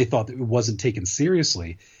 and they thought that it wasn't taken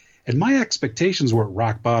seriously. And my expectations were at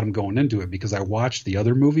rock bottom going into it, because I watched the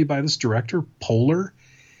other movie by this director, Polar.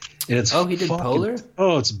 And it's he did Polar?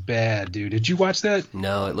 Oh, it's bad, dude. Did you watch that?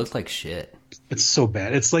 No, it looked like shit. It's so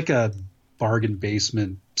bad. It's like a bargain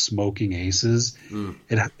basement Smoking Aces.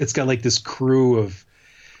 It's got like this crew of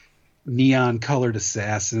neon colored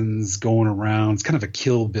assassins going around. It's kind of a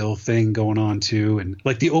Kill Bill thing going on too. And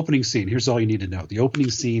like the opening scene, here's all you need to know. The opening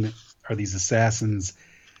scene are these assassins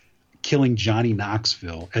killing Johnny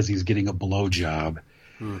Knoxville as he's getting a blowjob.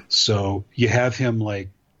 So you have him like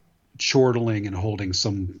chortling and holding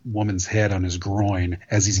some woman's head on his groin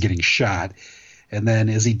as he's getting shot. And then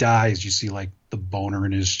as he dies, you see like the boner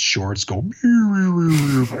in his shorts go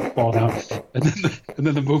fall down, and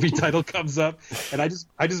then the movie title comes up, and I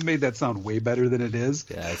just made that sound way better than it is.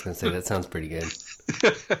 Yeah, I was gonna say that sounds pretty good.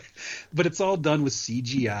 But it's all done with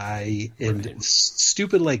CGI and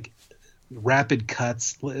stupid like rapid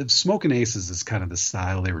cuts. Smoking Aces is kind of the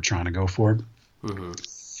style they were trying to go for.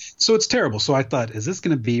 So it's terrible. So I thought, is this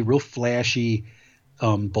going to be real flashy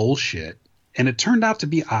bullshit? And it turned out to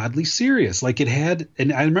be oddly serious. Like it had,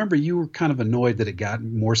 and I remember you were kind of annoyed that it got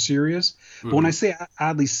more serious. But when I say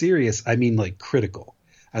oddly serious, I mean like critical.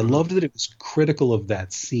 I loved that it was critical of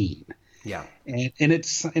that scene. Yeah. And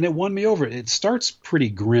it won me over. It starts pretty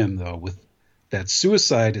grim though, with that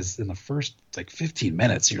suicide is in the first like 15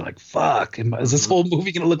 minutes. You're like, fuck, is this whole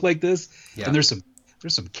movie going to look like this? Yeah. And there's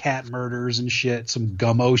some cat murders and shit, some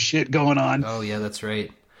gummo shit going on. Oh yeah, that's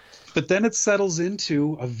right. But then it settles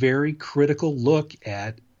into a very critical look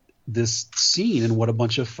at this scene and what a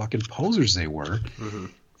bunch of fucking posers they were.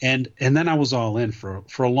 And then I was all in for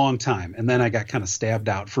a long time. And then I got kind of stabbed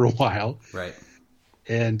out for a while. Right.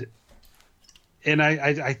 And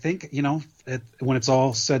I think, you know, when it's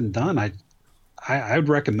all said and done, I would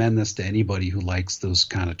recommend this to anybody who likes those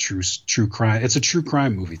kind of true crime. It's a true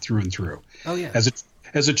crime movie through and through. Oh yeah.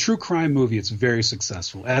 As a true crime movie, it's very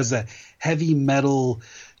successful. As a heavy metal,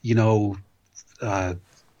 you know,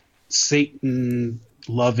 Satan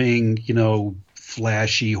loving, you know,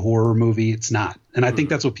 flashy horror movie, it's not. And I think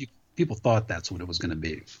that's what people thought that's what it was going to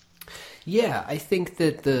be. Yeah, I think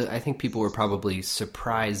people were probably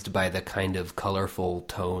surprised by the kind of colorful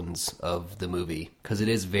tones of the movie, because it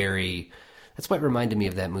is very. That's what reminded me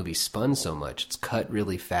of that movie Spun so much. It's cut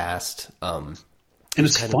really fast, and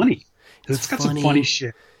it's funny. It's got some funny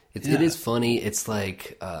shit. It is funny. It's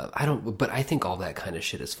like but I think all that kind of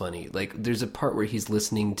shit is funny. Like there's a part where he's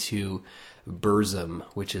listening to Burzum,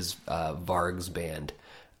 which is Varg's band,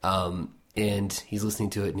 and he's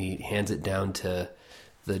listening to it, and he hands it down to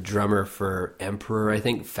the drummer for Emperor, I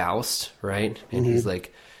think, Faust, right? And he's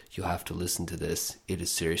like, "You have to listen to this. It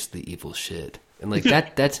is seriously evil shit." And like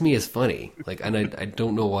that to me is funny. Like, and I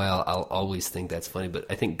don't know why I'll always think that's funny, but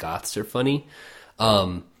I think goths are funny.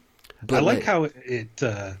 But I like how it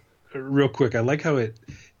real quick. I like how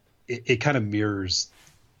it kind of mirrors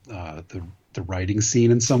the writing scene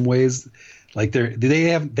in some ways. Like they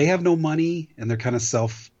have no money and they're kind of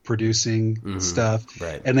self-producing stuff.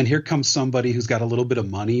 Right. And then here comes somebody who's got a little bit of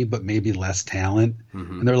money but maybe less talent,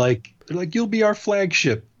 and they're like, you'll be our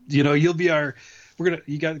flagship. You know, you'll be our.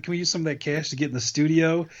 Can we use some of that cash to get in the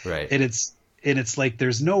studio? Right. And it's like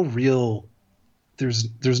there's no real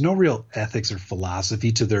ethics or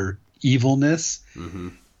philosophy to their evilness.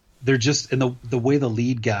 They're just, and the way the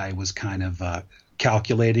lead guy was kind of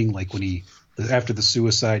calculating, like when after the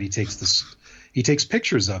suicide, he takes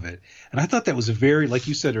pictures of it. And I thought that was very, like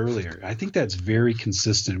you said earlier, I think that's very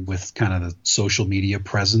consistent with kind of the social media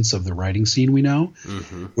presence of the writing scene we know,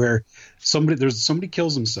 where somebody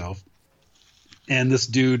kills himself and this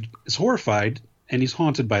dude is horrified and he's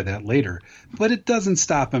haunted by that later, but it doesn't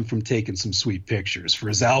stop him from taking some sweet pictures for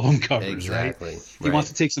his album covers, right? He wants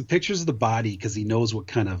to take some pictures of the body because he knows what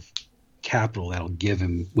kind of capital that'll give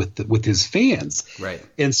him with his fans. Right.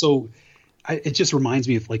 And so it just reminds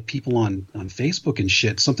me of like people on Facebook and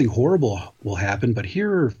shit. Something horrible will happen, but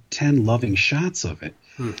here are 10 loving shots of it.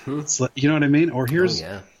 It's like, you know what I mean? Or here's,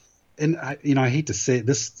 and I hate to say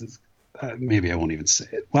this, maybe I won't even say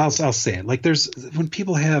it. Well, I'll say it. Like when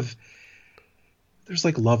people there's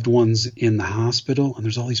like loved ones in the hospital and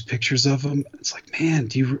there's all these pictures of them. It's like, man,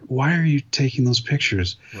 why are you taking those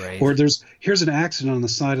pictures? Right. Or here's an accident on the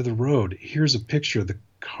side of the road. Here's a picture of the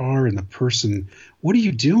car and the person. What are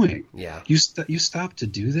you doing? Yeah. You stop to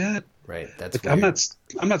do that? Right. That's like,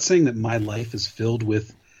 I'm not saying that my life is filled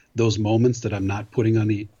with those moments that I'm not putting on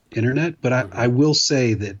the internet, but I will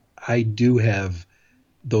say that I do have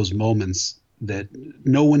those moments that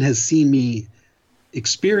no one has seen me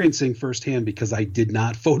experiencing firsthand because I did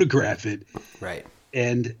not photograph it. Right.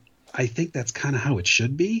 And I think that's kind of how it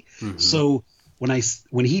should be. Mm-hmm. So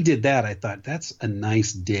when he did that, I thought that's a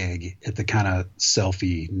nice dig at the kind of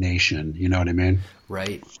selfie nation. You know what I mean?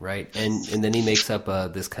 Right. And then he makes up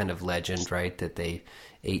this kind of legend, right? That they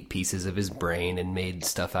ate pieces of his brain and made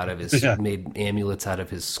stuff out of his, made amulets out of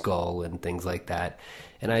his skull and things like that.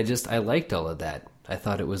 And I liked all of that. I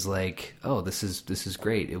thought it was like, oh, this is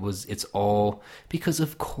great. It's all because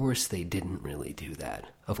of course they didn't really do that.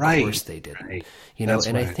 Of course they didn't. Right. You know,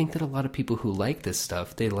 I think that a lot of people who like this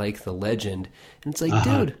stuff, they like the legend. And it's like,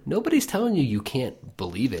 dude, nobody's telling you can't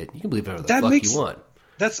believe it. You can believe whatever the fuck you want.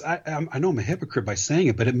 I know I'm a hypocrite by saying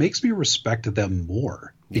it, but it makes me respect them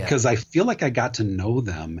more because I feel like I got to know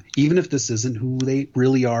them, even if this isn't who they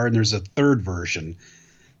really are and there's a third version.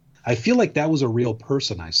 I feel like that was a real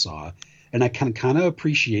person I saw. And I can kind of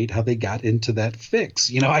appreciate how they got into that fix.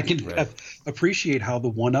 You know, I can appreciate how the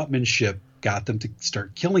one-upmanship got them to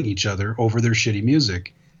start killing each other over their shitty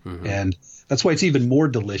music. Mm-hmm. And that's why it's even more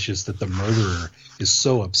delicious that the murderer is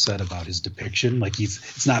so upset about his depiction. Like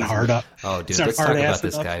it's not hard up. Oh, dude, let's talk about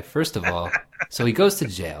this guy. First of all, so he goes to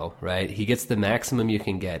jail, right? He gets the maximum you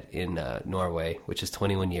can get in Norway, which is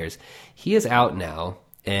 21 years. He is out now,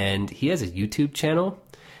 and he has a YouTube channel.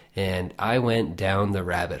 And I went down the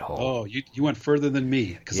rabbit hole. Oh, you went further than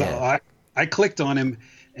me because I clicked on him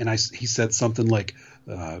and he said something like,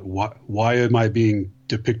 "Why am I being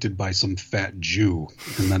depicted by some fat Jew?"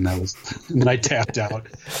 And then and then I tapped out.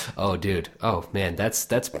 Oh, dude. Oh man, that's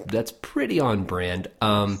pretty on brand.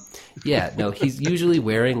 Yeah, no, he's usually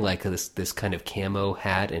wearing like this kind of camo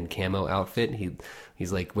hat and camo outfit.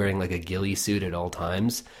 He's like wearing like a ghillie suit at all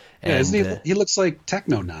times. Yeah, isn't he looks like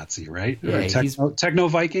techno Nazi, right? Yeah, techno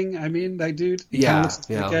Viking. I mean, that dude. He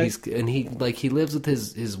lives with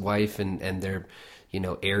his wife and their, you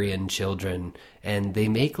know, Aryan children, and they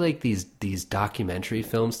make like these documentary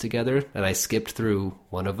films together. And I skipped through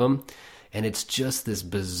one of them, and it's just this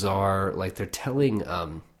bizarre, like they're telling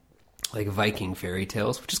like Viking fairy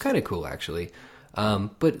tales, which is kind of cool actually.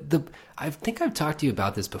 But I think I've talked to you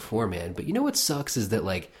about this before, man. But you know what sucks is that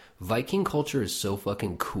like Viking culture is so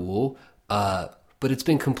fucking cool, but it's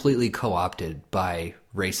been completely co-opted by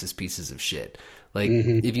racist pieces of shit. Like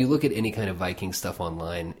if you look at any kind of Viking stuff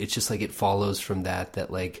online, it's just like it follows from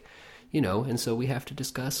that like, you know. And so we have to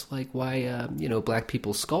discuss like why you know, black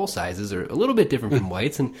people's skull sizes are a little bit different from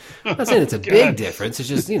whites. And I'm not saying it's a big difference. It's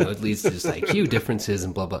just, you know, it leads to just IQ differences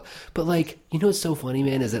and blah blah. But like, you know what's so funny,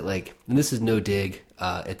 man, is that like, and this is no dig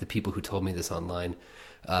at the people who told me this online,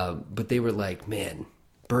 but they were like, man,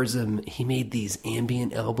 Burzum, he made these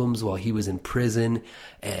ambient albums while he was in prison,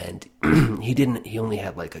 and he only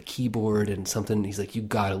had like a keyboard and something. He's like, you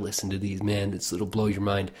gotta listen to these, man, it'll blow your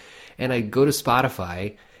mind. And I go to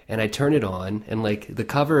Spotify and I turn it on, and like the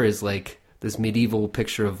cover is like this medieval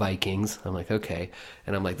picture of Vikings. I'm like, okay.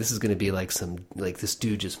 And I'm like, this is gonna be like this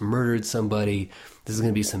dude just murdered somebody. This is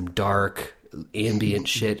gonna be some dark ambient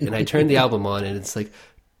shit. And I turn the album on and it's like,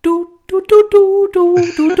 doo do do do do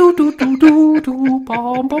do do do do do do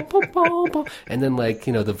bum bum bum bum bum, and then like,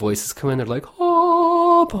 you know, the voices come in, they're like,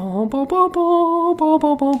 oh bum bum bum bum bum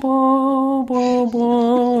bum bum bum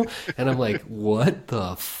bum, and I'm like, what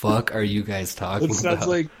the fuck are you guys talking about?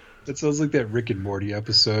 It sounds like that Rick and Morty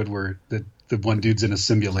episode where the one dude's in a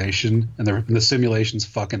simulation and the simulation's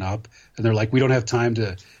fucking up, and they're like, we don't have time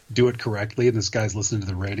to do it correctly, and this guy's listening to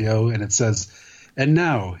the radio and it says, and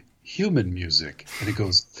now human music, and it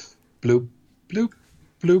goes bloop, bloop,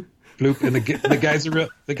 bloop, bloop, and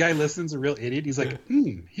the guy listens, a real idiot. He's like,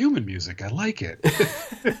 human music, I like it.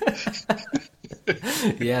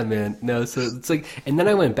 Yeah, man. No, so it's like, and then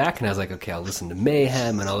I went back and I was like, okay, I'll listen to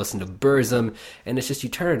Mayhem and I'll listen to Burzum, and it's just, you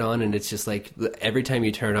turn it on and it's just like, every time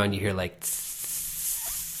you turn it on, you hear like,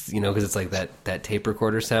 you know, because it's like that tape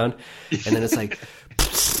recorder sound, and then it's like,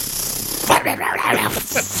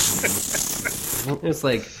 it's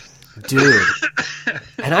like, dude.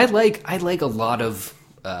 And I like a lot of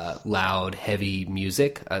loud, heavy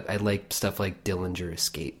music. I like stuff like Dillinger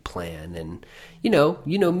Escape Plan, and you know,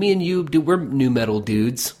 me and you, we're new metal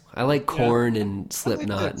dudes. I like Korn and I like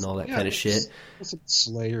Slipknot and all that kind of shit. It's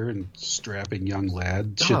Slayer and Strapping Young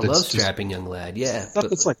Lad. Oh, Shit I that's love just Strapping Young Lad. Yeah, stuff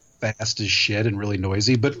that's like fast as shit and really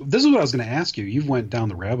noisy. But this is what I was going to ask you. You went down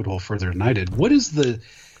the rabbit hole further than I did. What is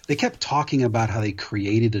they kept talking about how they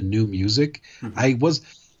created a new music.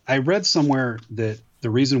 I read somewhere that the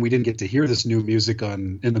reason we didn't get to hear this new music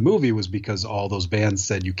in the movie was because all those bands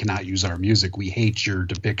said, you cannot use our music. We hate your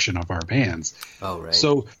depiction of our bands. Oh, right.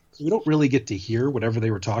 So we don't really get to hear whatever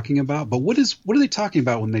they were talking about. But what are they talking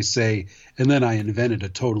about when they say, and then I invented a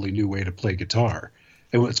totally new way to play guitar?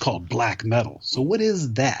 And it's called black metal. So what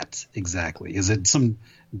is that exactly? Is it some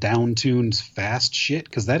down-tuned fast shit?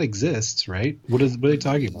 Because that exists, right? What are they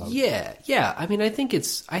talking about? Yeah. I mean, I think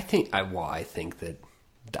that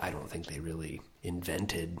I don't think they really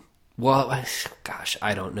invented. Well, gosh,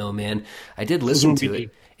 I don't know, man. I did listen to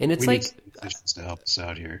it, and it's like to help us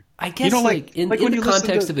out here. I guess, in the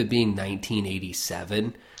context of it being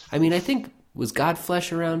 1987. I mean, I think was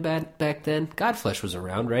Godflesh around back then? Godflesh was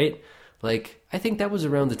around, right? Like, I think that was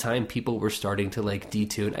around the time people were starting to like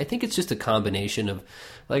detune. I think it's just a combination of,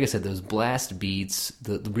 like I said, those blast beats,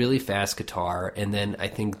 the really fast guitar, and then I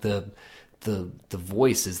think the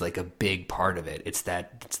voice is like a big part of it. It's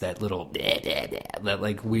that little that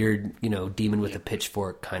like weird, demon with a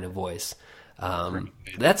pitchfork kind of voice.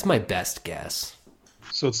 That's my best guess.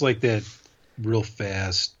 So it's like that real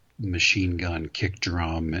fast machine gun kick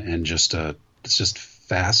drum and it's just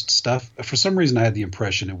fast stuff. For some reason, I had the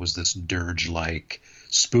impression it was this dirge-like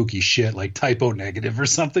spooky shit, like Typo Negative or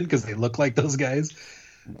something, because they look like those guys.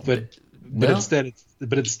 But instead,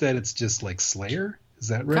 it's just like Slayer. Is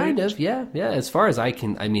that right? Kind of, yeah. As far as I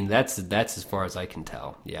can, I mean, that's as far as I can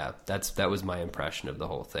tell. Yeah, that was my impression of the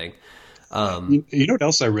whole thing. You know what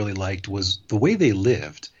else I really liked was the way they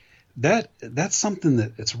lived. That's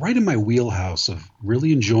something it's right in my wheelhouse of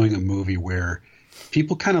really enjoying a movie where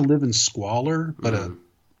people kind of live in squalor, but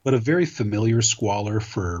a very familiar squalor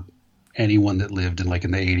for anyone that lived in the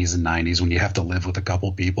 80s and 90s when you have to live with a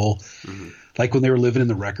couple people. Mm-hmm. Like when they were living in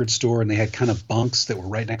the record store and they had kind of bunks that were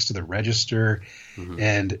right next to the register. Mm-hmm.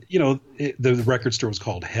 And, the record store was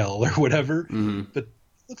called Hell or whatever, but it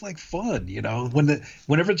looked like fun,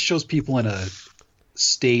 whenever it shows people in a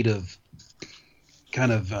state of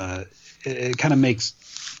it kind of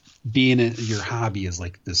makes being your hobby is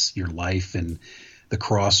like this, your life and the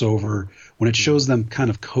crossover, when it shows them kind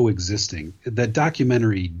of coexisting. That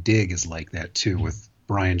documentary Dig is like that too, with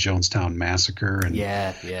Brian Jonestown Massacre and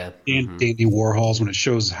Dandy Warhols, when it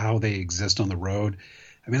shows how they exist on the road.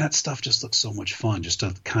 I mean, that stuff just looks so much fun, just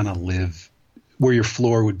to kind of live where your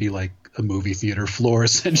floor would be like a movie theater floor,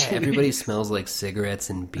 essentially. Yeah, everybody smells like cigarettes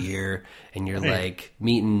and beer, and you're like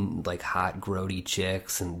meeting like hot, grody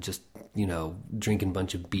chicks and just, drinking a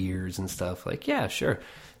bunch of beers and stuff. Like, yeah, sure.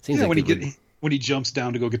 Seems like when he jumps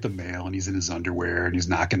down to go get the mail and he's in his underwear and he's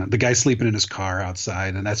knocking the guy's sleeping in his car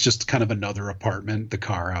outside, and that's just kind of another apartment, the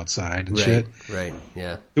car outside and shit. Right,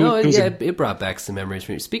 yeah. It brought back some memories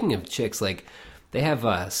for me. Speaking of chicks, like they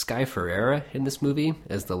have Sky Ferreira in this movie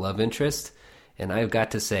as the love interest, and I've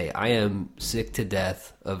got to say I am sick to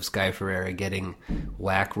death of Sky Ferreira getting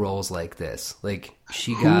whack roles like this. Like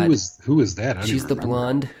who is that? She's the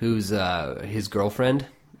blonde who's his girlfriend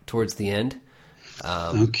towards the end.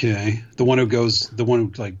 Okay, the one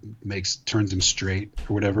who like turns him straight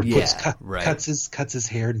or whatever. Cuts his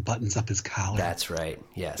hair and buttons up his collar. That's right.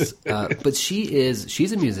 Yes, but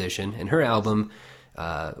she's a musician, and her album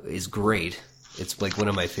is great. It's like one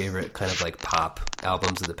of my favorite kind of like pop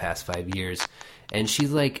albums of the past 5 years. And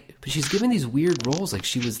but she's given these weird roles. Like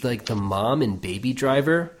she was like the mom in Baby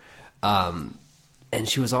Driver, and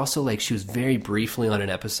she was also she was very briefly on an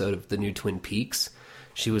episode of the new Twin Peaks.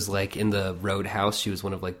 She was like in the Roadhouse. She was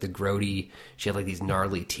one of like the grody. She had like these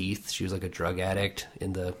gnarly teeth. She was like a drug addict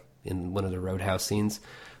in one of the Roadhouse scenes.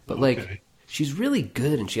 But she's really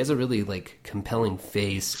good, and she has a really like compelling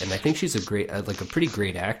face. And I think she's a pretty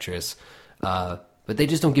great actress. But they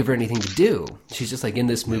just don't give her anything to do. She's just like in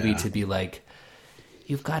this movie to be like,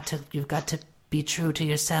 you've got to be true to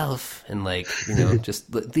yourself, and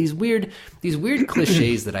just these weird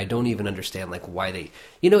cliches that I don't even understand, like why they,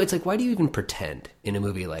 it's like, why do you even pretend in a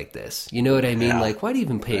movie like this? You know what I mean? Yeah. Like, why do you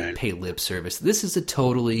even pay lip service? This is a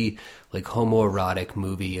totally like homoerotic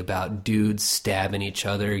movie about dudes stabbing each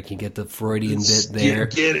other. You can get the Freudian bit there.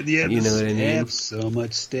 Get it? Yeah, you know what I mean? So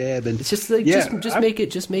much stabbing. It's just like just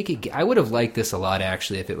make it. I would have liked this a lot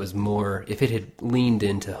actually if it had leaned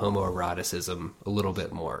into homoeroticism a little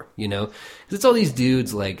bit more. Because it's all these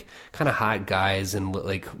dudes kind of hot guys and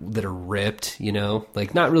that are ripped.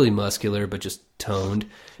 Like not really muscular, but just toned,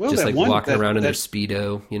 Well, just that like one- walking that- around in their that-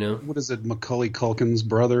 Speedo, you know? What is it, Macaulay Culkin's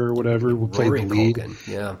brother or whatever, who played Rory the lead? Culkin,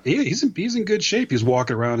 yeah. Yeah, he's in good shape. He's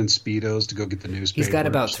walking around in Speedos to go get the newspaper. He's got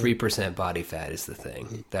about 3% body fat is the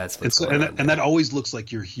thing. That's what's going on. And that always looks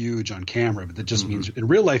like you're huge on camera, but that just means in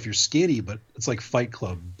real life you're skinny, but it's like Fight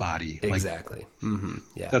Club body. Exactly.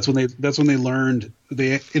 Yeah. That's when they learned.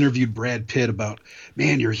 They interviewed Brad Pitt about,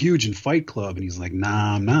 man, you're huge in Fight Club, and he's like,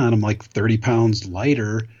 nah, I'm not. I'm like 30 pounds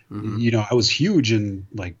lighter. You know, I was huge in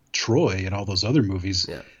like Troy and all those other movies.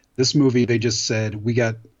 Yeah. This movie, they just said, we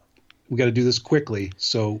got to do this quickly,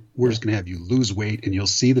 so we're just going to have you lose weight, and you'll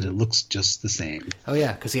see that it looks just the same. Oh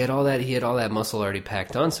yeah, because he had all that muscle already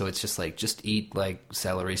packed on, so it's just like just eat like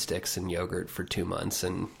celery sticks and yogurt for 2 months,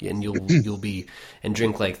 and you'll be and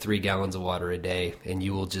drink like 3 gallons of water a day, and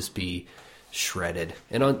you will just be shredded.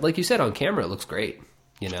 And on, like you said, on camera it looks great,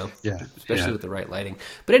 you know, especially with the right lighting.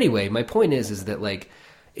 But anyway, my point is that like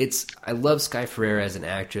I love Sky Ferreira as an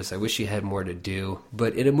actress. I wish she had more to do,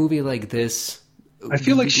 but in a movie like this, I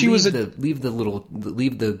feel like she was leave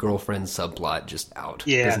the girlfriend subplot just out.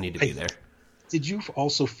 Yeah, Doesn't need to be there. Did you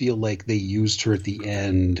also feel like they used her at the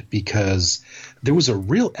end because there was a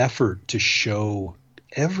real effort to show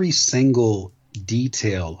every single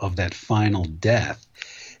detail of that final death,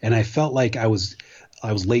 and I felt like I was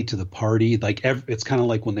late to the party. Like it's kind of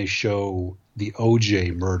like when they show the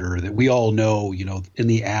OJ murder that we all know, you know, in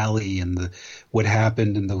the alley, and what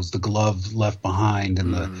happened, and the glove left behind,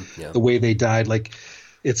 and the way they died. Like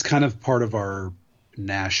it's kind of part of our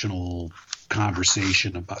national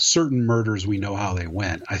conversation about certain murders. We know how they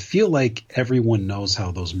went. I feel like everyone knows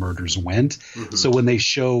how those murders went. So when they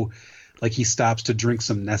show, like, he stops to drink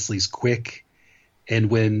some Nestle's Quick, and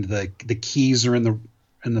when the keys are in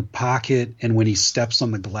the pocket, and when he steps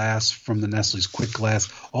on the glass from the Nestle's Quick glass,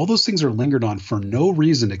 all those things are lingered on for no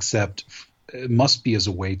reason except it must be as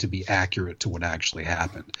a way to be accurate to what actually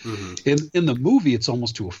happened. In the movie, it's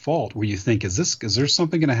almost to a fault where you think, is there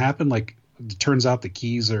something going to happen? Like, it turns out the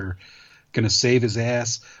keys are going to save his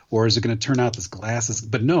ass, or is it going to turn out this glass is?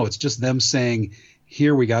 But no, it's just them saying,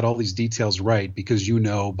 here, we got all these details right, because you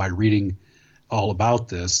know by reading all about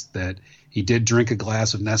this that he did drink a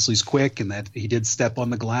glass of Nestle's Quick, and that he did step on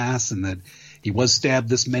the glass, and that he was stabbed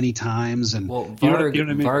this many times. And well, you know what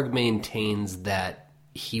I mean? Varg maintains that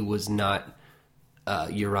he was not,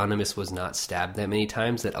 Euronymous was not stabbed that many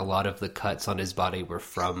times, that a lot of the cuts on his body were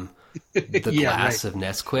from the glass of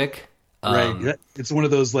Nesquik. Right. It's one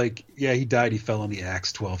of those, like, yeah, he died, he fell on the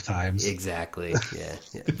axe 12 times. Exactly. Yeah.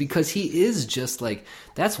 Because he is just like,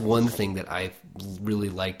 that's one thing that I really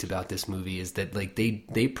liked about this movie, is that like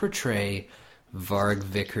they portray Varg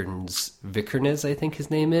Vikernes, I think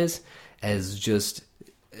his name is, as just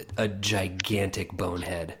a gigantic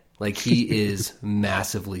bonehead. Like, he is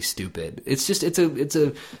massively stupid. It's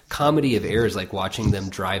a comedy of errors, like watching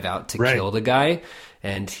them drive out to kill the guy.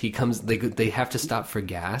 And he comes, they have to stop for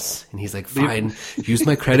gas, and he's like, fine, use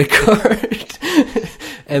my credit card.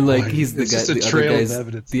 And like, he's the guy,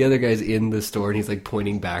 the other guy's in the store, and he's like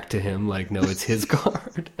pointing back to him, like, no, it's his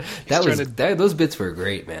card. Those bits were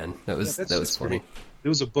great, man. That was funny. There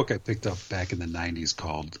was a book I picked up back in the 90s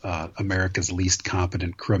called America's Least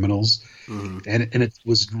Competent Criminals. And it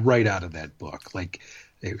was right out of that book. Like,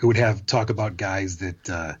 it would talk about guys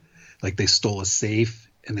that, like, they stole a safe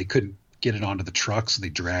and they couldn't get it onto the truck, so they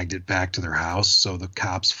dragged it back to their house. So the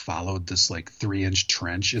cops followed this like 3-inch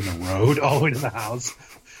trench in the road all the way to the house.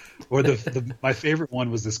 Or my favorite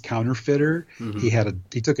one was this counterfeiter.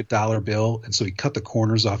 He took a dollar bill, and so he cut the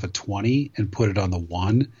corners off a 20 and put it on the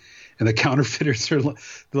 1. And the counterfeiters are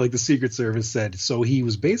like the Secret Service said, so he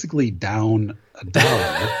was basically down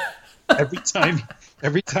 $1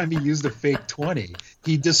 every time he used a fake 20.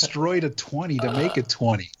 He destroyed a 20 to make a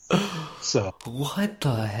 20. So what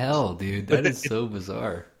the hell, dude? That is so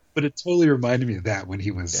bizarre. But it totally reminded me of that when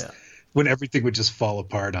when everything would just fall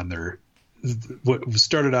apart on what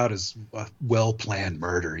started out as a well-planned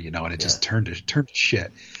murder, you know, and it just turned to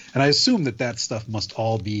shit. And I assume that stuff must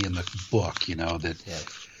all be in the book, you know, that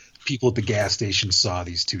people at the gas station saw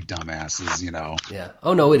these two dumbasses, you know. Yeah.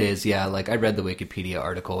 Oh no, it is. Yeah. Like, I read the Wikipedia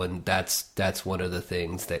article, and that's one of the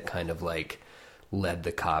things that kind of like led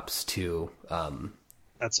the cops to.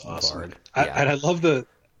 That's awesome. Yeah. I love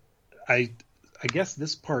I guess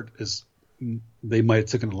this part is, they might have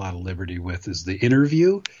taken a lot of liberty with, is the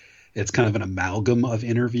interview. It's kind of an amalgam of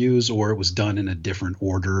interviews, or it was done in a different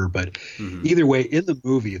order. But either way, in the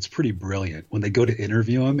movie, it's pretty brilliant when they go to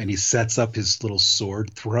interview him, and he sets up his little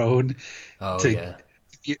sword throne. And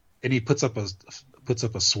he puts up a puts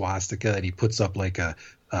up a swastika, and he puts up like a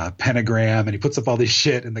pentagram, and he puts up all this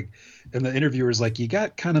shit, and the interviewer's like, you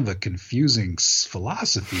got kind of a confusing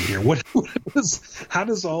philosophy here. How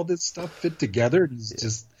does all this stuff fit together? And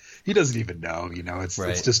he doesn't even know, it's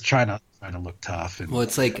just trying to look tough. And well,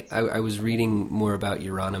 it's like I was reading more about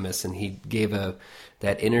Euronymous, and he gave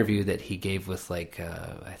that interview that he gave with like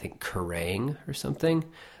I think Kerrang or something.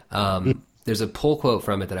 There's a pull quote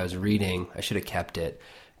from it that I was reading. I should have kept it.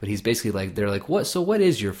 But he's basically like, they're like, what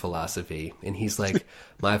is your philosophy? And he's like,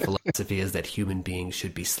 my philosophy is that human beings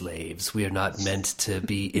should be slaves. We are not meant to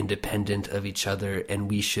be independent of each other, and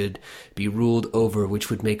we should be ruled over, which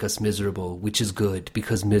would make us miserable, which is good,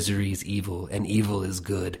 because misery is evil and evil is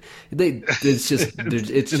good. It's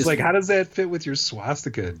just like, how does that fit with your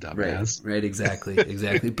swastika, dumbass? Right, exactly.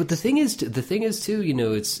 But the thing is too,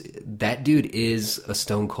 it's that dude is a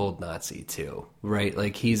stone cold Nazi too, right?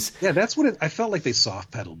 Like that's what I felt like they soft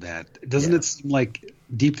pedaled that. Doesn't it seem like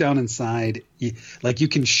deep down inside, like you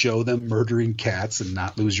can show them murdering cats and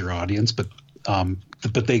not lose your audience, but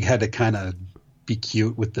they had to kind of be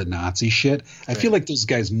cute with the Nazi shit. I feel like those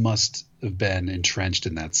guys must have been entrenched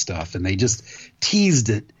in that stuff, and they just teased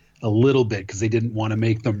it a little bit because they didn't want to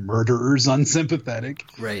make the murderers unsympathetic.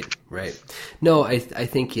 Right. No, I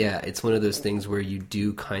think, it's one of those things where you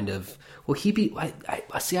do kind of, well,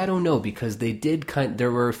 I don't know, because they did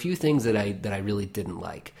there were a few things that I really didn't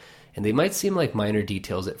like, and they might seem like minor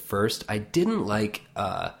details at first. I didn't like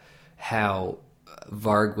how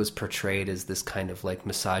Varg was portrayed as this kind of like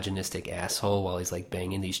misogynistic asshole while he's like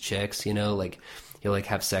banging these chicks, like he'll like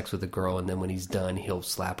have sex with a girl, and then when he's done, he'll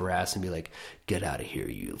slap her ass and be like, "Get out of here,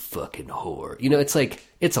 you fucking whore." It's like,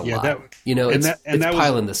 it's a lot. It's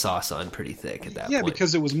piling the sauce on pretty thick at that point. Yeah,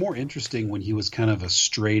 because it was more interesting when he was kind of a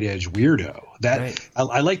straight edge weirdo.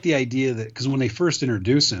 I like the idea that, because when they first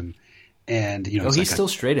introduce him, and he's like still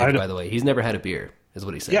straight edge, by the way. He's never had a beer, is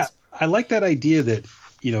what he says. Yeah, I like that idea that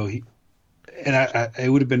it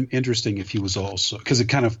would have been interesting if he was also, because it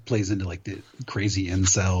kind of plays into like the crazy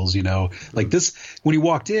incels, like this, when he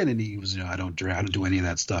walked in and he was, I don't do any of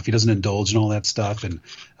that stuff. He doesn't indulge in all that stuff. And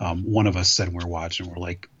one of us said, when we were watching, we're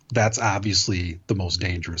like, that's obviously the most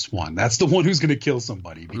dangerous one. That's the one who's going to kill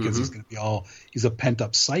somebody, because he's going to be he's a pent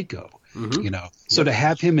up psycho, So to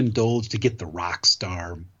have him indulge, to get the rock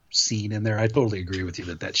star scene in there, I totally agree with you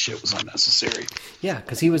that shit was unnecessary. Yeah,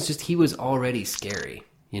 because he was already scary.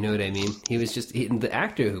 You know what I mean? He was the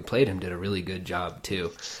actor who played him did a really good job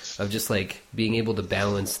too, of just like being able to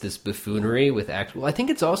balance this buffoonery with Well, I think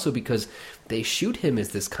it's also because they shoot him as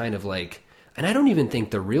this kind of like, and I don't even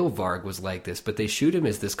think the real Varg was like this, but they shoot him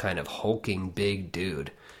as this kind of hulking big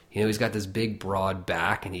dude. He's got this big broad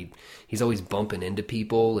back, and he's always bumping into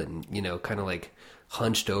people, and kind of like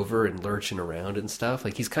hunched over and lurching around and stuff.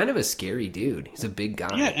 Like, he's kind of a scary dude. He's a big guy.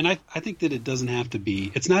 Yeah, and I think that it doesn't have to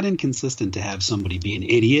be – it's not inconsistent to have somebody be an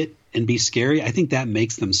idiot and be scary. I think that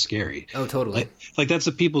makes them scary. Oh, totally. Like that's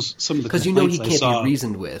the people's – some of the because he can't be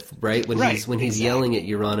reasoned with, right? When he's yelling at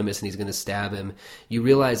Euronymous and he's going to stab him, you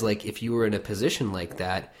realize, like, if you were in a position like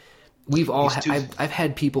that – I've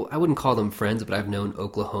had people, I wouldn't call them friends, but I've known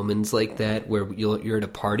Oklahomans like that, where you're at a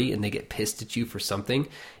party and they get pissed at you for something,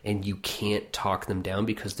 and you can't talk them down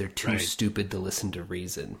because they're too stupid to listen to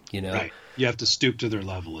reason. Right. You have to stoop to their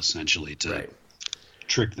level, essentially, to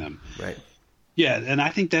trick them. Right. Yeah, and I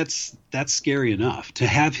think that's scary enough to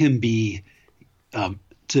have him be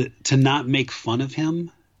to not make fun of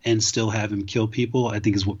him and still have him kill people. I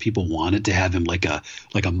think is what people wanted, to have him like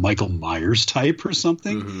a Michael Myers type or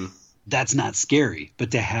something. Mm-hmm. That's not scary,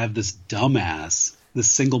 but to have this dumbass, this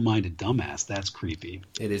single-minded dumbass, that's creepy.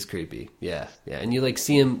 It is creepy, yeah. And you like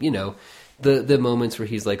see him, the moments where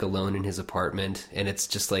he's like alone in his apartment, and it's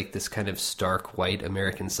just like this kind of stark white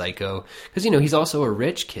American psycho, because he's also a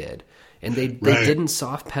rich kid, and they didn't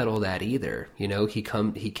soft pedal that either.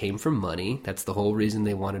 He came from money. That's the whole reason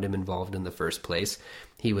they wanted him involved in the first place.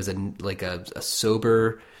 He was a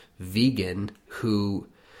sober vegan who.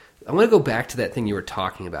 I want to go back to that thing you were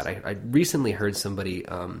talking about. I recently heard somebody,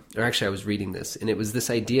 or actually I was reading this, and it was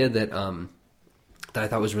this idea that I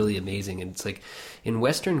thought was really amazing. And it's like, in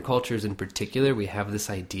Western cultures in particular, we have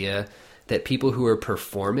this idea that people who are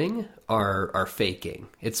performing are faking.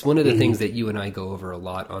 It's one of the things that you and I go over a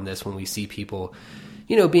lot on this when we see people,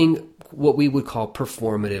 being what we would call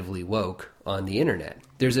performatively woke on the internet.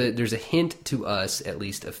 There's a hint to us, at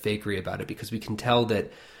least, of fakery about it, because we can tell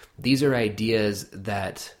that these are ideas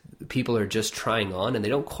that people are just trying on, and they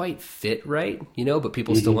don't quite fit right, but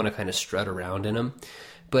people still want to kind of strut around in them.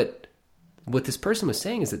 But what this person was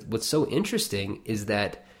saying is that what's so interesting is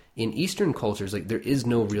that in Eastern cultures, like, there is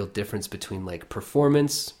no real difference between like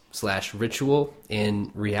performance, / ritual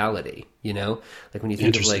and reality, you know? Like when you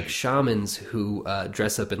think of like shamans who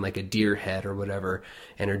dress up in like a deer head or whatever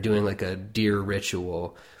and are doing like a deer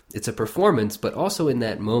ritual, it's a performance, but also in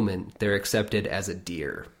that moment they're accepted as a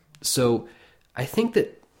deer. So I think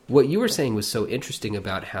that what you were saying was so interesting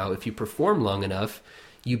about how if you perform long enough,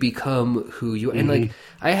 you become who you... And like,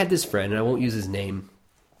 I had this friend, and I won't use his name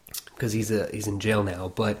because he's in jail now,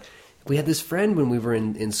 but we had this friend when we were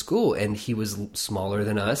in school, and he was smaller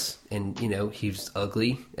than us, and, you know, he was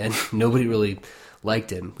ugly, and nobody really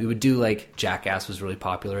liked him. We would do, like, Jackass was really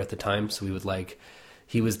popular at the time, so we would, like...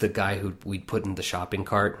 He was the guy who we'd put in the shopping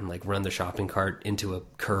cart and, like, run the shopping cart into a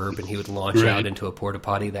curb, and he would launch out into a porta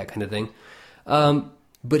potty, that kind of thing.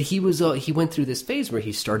 But he went through this phase where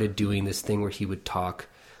he started doing this thing where he would talk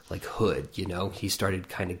like hood, you know? He started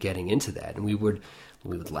kind of getting into that, and we would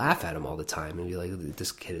laugh at him all the time and be like,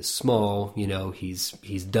 this kid is small, you know, he's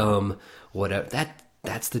dumb, whatever.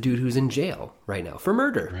 That's the dude who's in jail right now for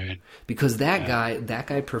murder. Right. Because that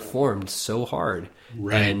guy performed so hard.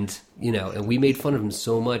 Right. And, you know, and we made fun of him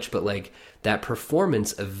so much, but like that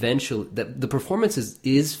performance eventually, the performance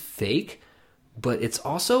is fake, but it's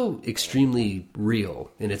also extremely real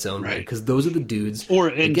in its own way. Because those are the dudes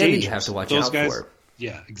again, that you have to watch out for.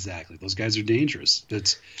 Yeah, exactly. Those guys are dangerous.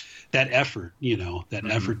 That's that effort, you know,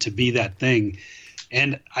 effort to be that thing.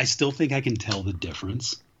 And I still think I can tell the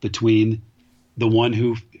difference between the one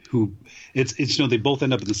who it's you know, they both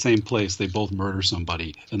end up in the same place. They both murder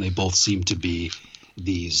somebody, and they both seem to be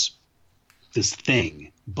this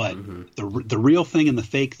thing. But the real thing and the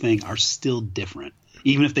fake thing are still different,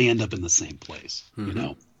 even if they end up in the same place. You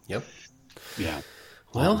know. Yep. Yeah.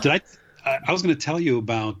 Well, I was going to tell you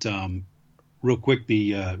about real quick.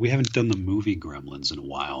 We haven't done the movie Gremlins in a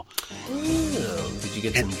while. Oh, did you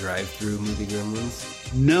get some drive-through movie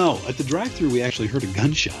Gremlins? No, at the drive-through we actually heard a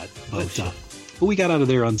gunshot, but we got out of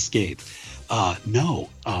there unscathed. No,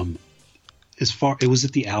 it was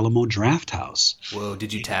at the Alamo Drafthouse. Whoa,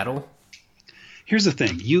 did you tattle? Here's the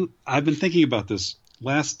thing. I've been thinking about this.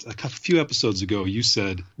 A few episodes ago, you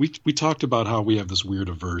said we talked about how we have this weird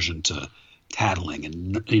aversion to tattling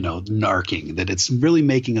and, you know, narking, that it's really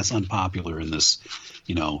making us unpopular in this,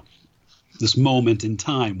 you know, this moment in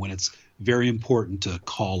time when it's very important to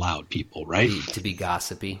call out people, right? To be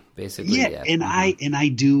gossipy, basically. Yeah. And I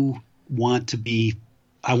do want to be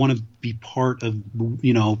part of,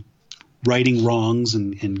 you know, righting wrongs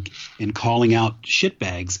and calling out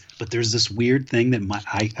shitbags. But there's this weird thing that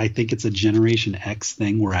I think it's a Generation X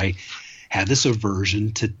thing where I have this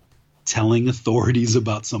aversion to telling authorities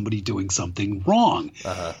about somebody doing something wrong.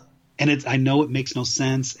 And I know it makes no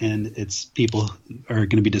sense, and people are going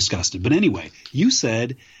to be disgusted. But anyway, you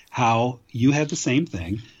said how you had the same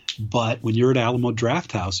thing, but when you're at Alamo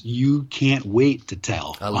Drafthouse, you can't wait to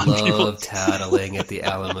tell. I love tattling at the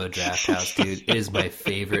Alamo Drafthouse, dude. It is my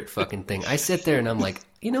favorite fucking thing. I sit there and I'm like,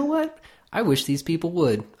 you know what? I wish these people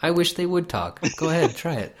would. I wish they would talk. Go ahead,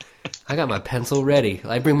 try it. I got my pencil ready.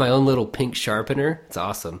 I bring my own little pink sharpener. It's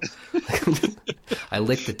awesome. I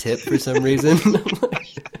lick the tip for some reason.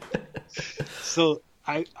 So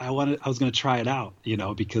I was going to try it out, you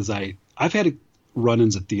know, because I've had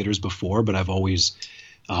run-ins at theaters before, but I've always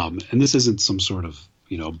and this isn't some sort of,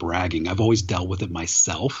 you know, bragging. I've always dealt with it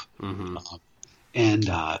myself.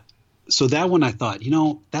 So that one I thought, you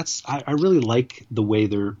know, I really like the way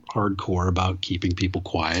they're hardcore about keeping people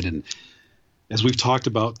quiet. And as we've talked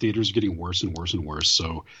about, theaters are getting worse and worse and worse.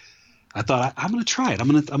 So I thought I'm going to try it. I'm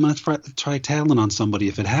going to try tattling on somebody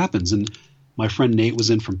if it happens. And my friend Nate was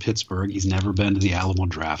in from Pittsburgh. He's never been to the Alamo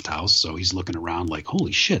Drafthouse, so he's looking around like,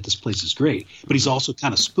 holy shit, this place is great. But he's also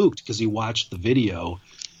kind of spooked because he watched the video.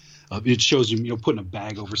 It shows him, you know, putting a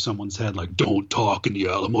bag over someone's head, like, don't talk in the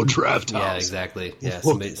Alamo Drafthouse. Yeah, exactly. Yeah,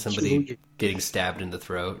 somebody getting stabbed in the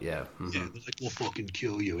throat. Yeah. Yeah, they're like, we'll fucking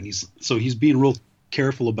kill you. And he's being real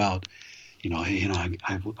careful about, I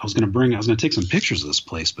was going to take some pictures of this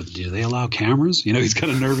place, but do they allow cameras? You know, he's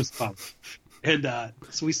kind of nervous about it. And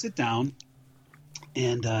so we sit down,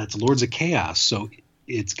 and it's Lords of Chaos. So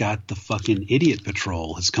it's got the fucking Idiot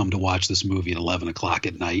Patrol has come to watch this movie at 11 o'clock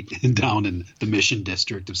at night down in the Mission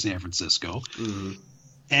District of San Francisco.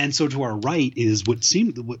 And so to our right is what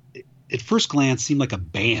at first glance seemed like a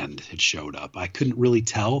band had showed up. I couldn't really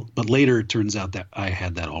tell, but later it turns out that I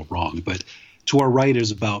had that all wrong. But to our right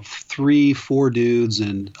is about 3-4 dudes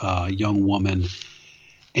and a young woman,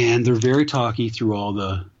 and they're very talky through all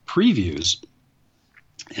the previews.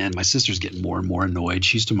 And my sister's getting more and more annoyed.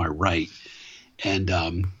 She's to my right. And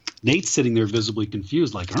Nate's sitting there visibly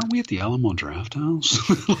confused, like, aren't we at the Alamo Drafthouse?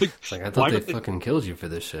 I thought they fucking killed you for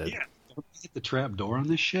this shit. Yeah, hit the trap door on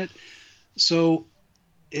this shit. So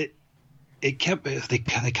they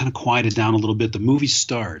kind of quieted down a little bit. The movie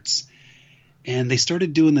starts, and they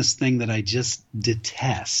started doing this thing that I just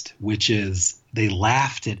detest, which is they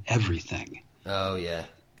laughed at everything. Oh yeah.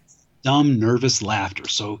 Dumb, nervous laughter.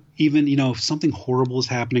 So even, if something horrible is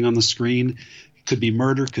happening on the screen, could be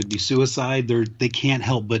murder, could be suicide, they can't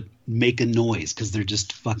help but make a noise because they're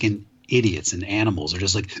just fucking idiots, and animals are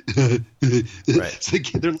just like, right. So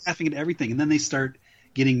they're laughing at everything. And then they start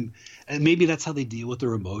getting, and maybe that's how they deal with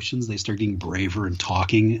their emotions. They start getting braver and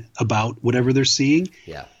talking about whatever they're seeing.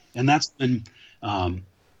 Yeah. And that's when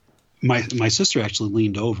my sister actually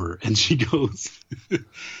leaned over and she goes,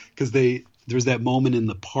 because there's that moment in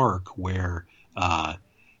the park where,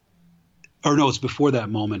 or no, it's before that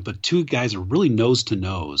moment, but two guys are really nose to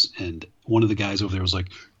nose, and one of the guys over there was like,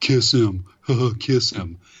 kiss him, kiss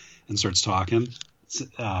him, and starts talking,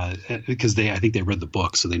 because I think they read the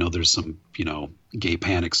book, so they know there's some, gay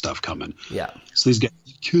panic stuff coming. Yeah. So these guys,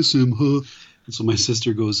 kiss him, huh? And so my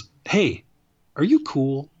sister goes, hey, are you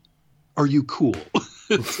cool? Are you cool?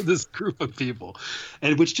 To this group of people,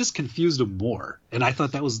 and which just confused them more. And I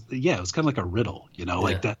thought that was, it was kind of like a riddle,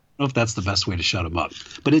 like that. I don't know if that's the best way to shut them up,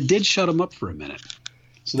 but it did shut them up for a minute.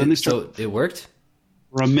 So then so it worked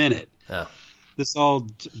for a minute. Oh, this all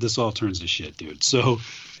turns to shit, dude. So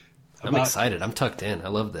I'm excited. I'm tucked in. I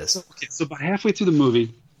love this. So about halfway through the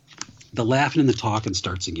movie, the laughing and the talking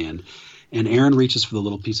starts again, and Aaron reaches for the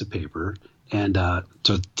little piece of paper and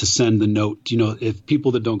to send the note. If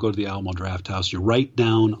people that don't go to the Alamo Drafthouse, you write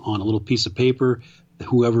down on a little piece of paper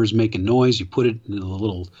whoever's making noise, you put it in a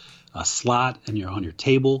little slot and you're on your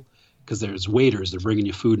table, because there's waiters. They're bringing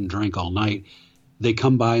you food and drink all night. They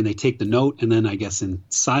come by and they take the note, and then I guess in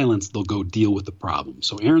silence they'll go deal with the problem.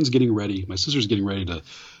 So Aaron's getting ready. My sister's getting ready to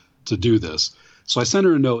do this. So I sent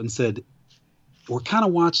her a note and said, we're kind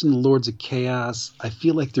of watching the Lords of Chaos. I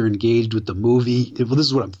feel like they're engaged with the movie. Well, this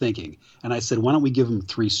is what I'm thinking. And I said, why don't we give them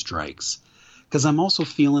 3 strikes? Because I'm also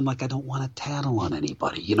feeling like I don't want to tattle on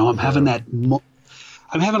anybody. I'm having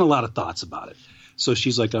I'm having a lot of thoughts about it. So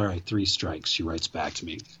she's like, all right, 3 strikes. She writes back to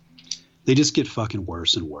me. They just get fucking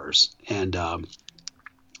worse and worse. And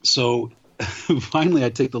so finally I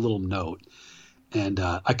take the little note, and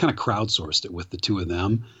I kind of crowdsourced it with the two of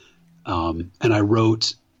them. And I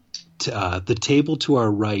wrote, the table to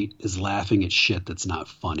our right is laughing at shit that's not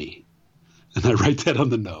funny. And I write that on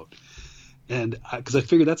the note. And because I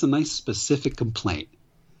figured that's a nice specific complaint.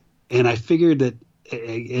 And I figured that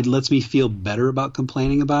it lets me feel better about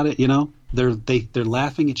complaining about it. They're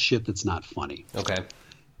laughing at shit that's not funny. Okay.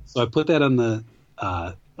 So I put that on the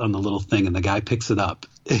little thing, and the guy picks it up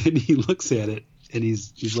and he looks at it and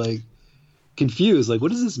he's like confused. Like,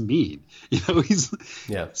 what does this mean?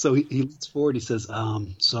 Yeah. So he leans forward. He says,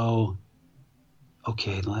 okay,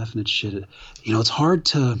 laughing at shit. It's hard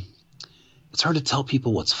to tell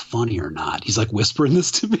people what's funny or not. He's like whispering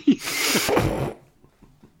this to me.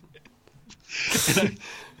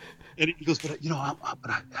 and he goes, but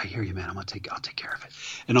I hear you, man. I'll take care of it.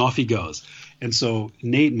 And off he goes. And so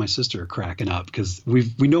Nate and my sister are cracking up because we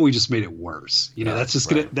know we just made it worse. That's just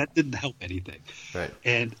that didn't help anything. Right.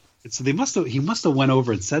 And so he must have went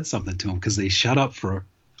over and said something to him, because they shut up for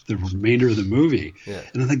the remainder of the movie. Yeah.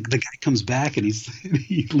 And then the guy comes back and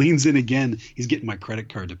he leans in again. He's getting my credit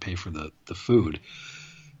card to pay for the food.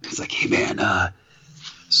 He's like, hey man,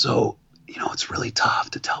 so it's really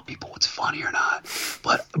tough to tell people what's funny or not,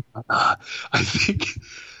 but I think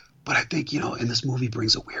and this movie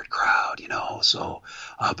brings a weird crowd, so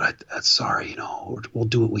but sorry, we'll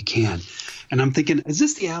do what we can. And I'm thinking, is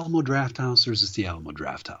this the Alamo Drafthouse or is this the Alamo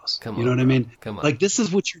Drafthouse? Come on, you know what I mean? Come on. Like, this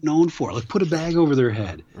is what you're known for. Like, put a bag over their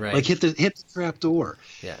head. Right. Like, hit the trap door.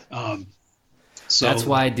 Yeah. So that's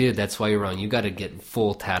why, dude. That's why you're wrong. You got to get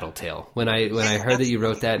full tattletale. When I heard that you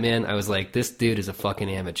wrote that, man, I was like, this dude is a fucking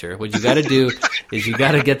amateur. What you got to do is you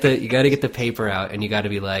got to get the paper out, and you got to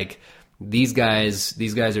be like, these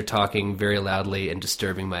guys are talking very loudly and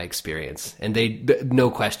disturbing my experience, and they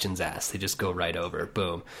no questions asked. They just go right over,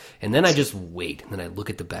 boom. And then I just wait, and then I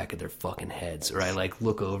look at the back of their fucking heads, or I like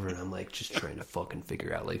look over and I'm like just trying to fucking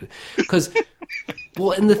figure out, like, because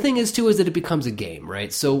well, and the thing is too is that it becomes a game,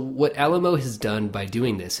 right? So what Alamo has done by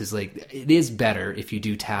doing this is, like, it is better if you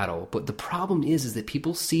do tattle, but the problem is that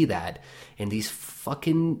people see that, and these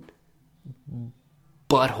fucking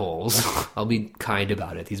buttholes, I'll be kind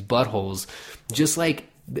about it, these buttholes, just like,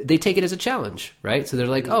 they take it as a challenge, right? So they're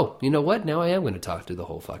like, oh, you know what? Now I am going to talk through the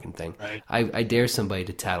whole fucking thing. Right. I dare somebody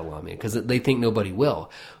to tattle on me, because they think nobody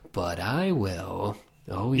will. But I will.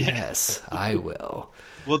 Oh, yes, I will.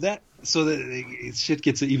 Well, shit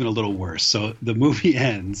gets even a little worse. So the movie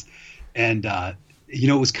ends, and,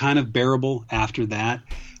 it was kind of bearable after that.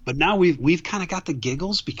 But now we've kind of got the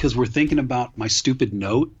giggles because we're thinking about my stupid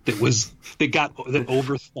note that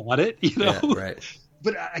overthought it, you know? Yeah, right.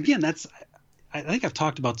 But again, I think I've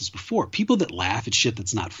talked about this before. People that laugh at shit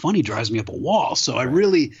that's not funny drives me up a wall. So I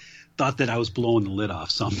really thought that I was blowing the lid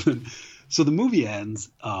off something. So the movie ends.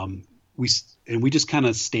 We just kind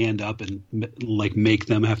of stand up and like make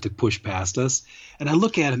them have to push past us. And I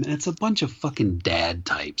look at them, and it's a bunch of fucking dad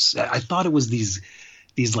types. I thought it was these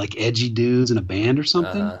like edgy dudes in a band or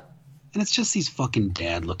something. And it's just these fucking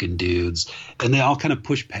dad looking dudes. And they all kind of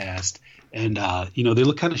push past. And, they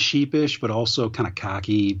look kind of sheepish, but also kind of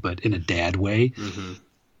cocky, but in a dad way.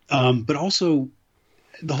 Mm-hmm. But also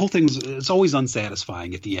the whole it's always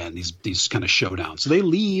unsatisfying at the end, these kind of showdowns. So they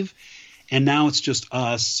leave, and now it's just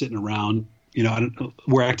us sitting around.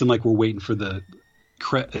 We're acting like we're waiting for the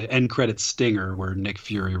end credit stinger where Nick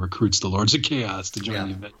Fury recruits the Lords of Chaos to join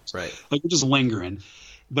the Avengers. Right. Like, we're just lingering.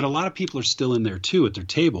 But a lot of people are still in there, too, at their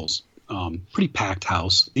tables. Pretty packed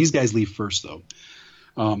house. These guys leave first, though.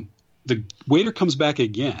 The waiter comes back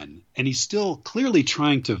again, and he's still clearly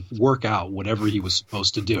trying to work out whatever he was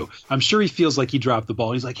supposed to do. I'm sure he feels like he dropped the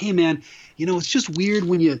ball. He's like, hey, man, it's just weird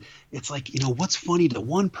when it's like, what's funny to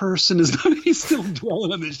one person is not, he's still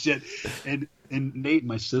dwelling on this shit. And Nate and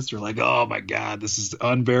my sister are like, oh, my God, this is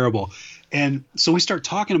unbearable. And so we start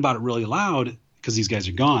talking about it really loud because these guys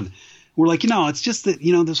are gone. We're like, it's just that,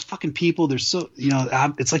 those fucking people, they're so,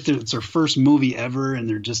 it's like it's their first movie ever, and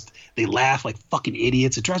they laugh like fucking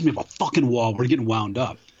idiots. It drives me up a fucking wall. We're getting wound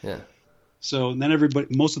up. Yeah. So then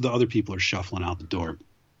most of the other people are shuffling out the door.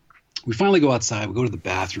 We finally go outside. We go to the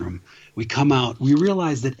bathroom. We come out. We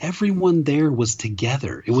realize that everyone there was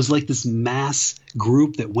together. It was like this mass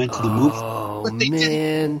group that went to the movie. Oh,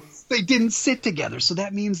 man. They didn't sit together. So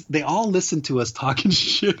that means they all listened to us talking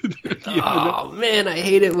shit. Oh, man. I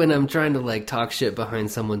hate it when I'm trying to, like, talk shit behind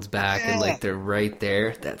someone's back and, like, they're right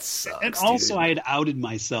there. That sucks, And also, I had outed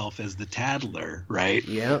myself as the tattler, right?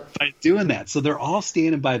 Yep. By doing that. So they're all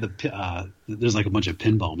standing by there's, like, a bunch of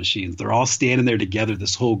pinball machines. They're all standing there together,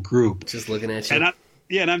 this whole group. Just looking at you.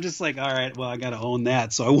 And I'm just like, all right, well, I got to own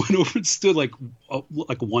that. So I went over and stood like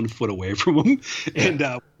 1 foot away from him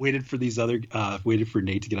and waited for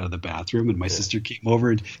Nate to get out of the bathroom. And my sister came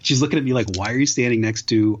over, and she's looking at me like, why are you standing next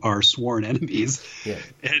to our sworn enemies?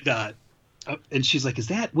 Yeah. And she's like, is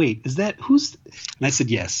that who's? And I said,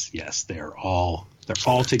 yes, they're all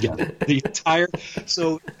together. The entire.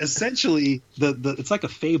 So essentially, it's like a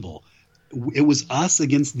fable. It was us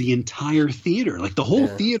against the entire theater. Like the whole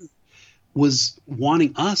theater was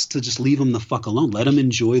wanting us to just leave them the fuck alone. Let them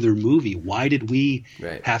enjoy their movie. Why did we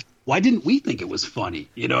why didn't we think it was funny?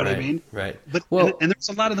 You know what I mean? Right. But and there's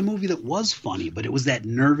a lot of the movie that was funny, but it was that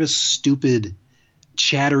nervous, stupid,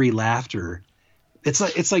 chattery laughter. It's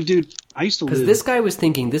like, dude, I used to live. Because this guy was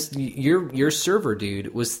thinking your server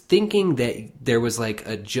dude was thinking that there was like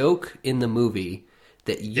a joke in the movie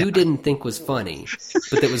that you didn't think was funny,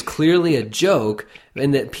 but that was clearly a joke,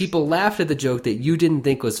 and that people laughed at the joke that you didn't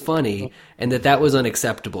think was funny, and that was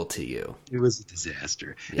unacceptable to you. It was a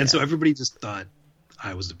disaster. Yeah. And so everybody just thought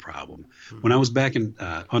I was the problem. When I was back in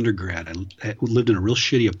undergrad, I lived in a real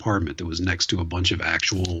shitty apartment that was next to a bunch of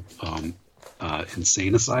actual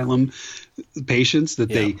insane asylum patients that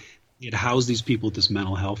they had housed these people at this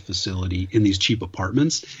mental health facility in these cheap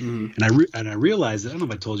apartments. And I realized that, I don't know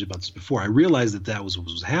if I told you about this before, I realized that was what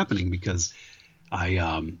was happening because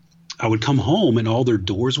I would come home and all their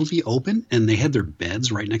doors would be open and they had their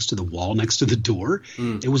beds right next to the wall next to the door.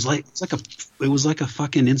 It was like a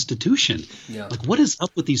fucking institution. Yeah. Like, what is up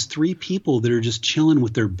with these 3 people that are just chilling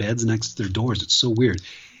with their beds next to their doors? It's so weird.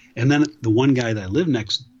 And then the one guy that I lived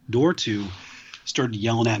next door to started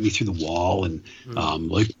yelling at me through the wall and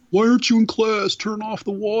like, why aren't you in class? Turn off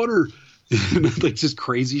the water. Like just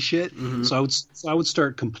crazy shit. So I would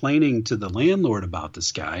start complaining to the landlord about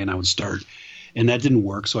this guy, and and that didn't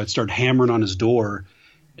work. So I'd start hammering on his door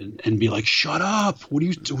and be like, shut up.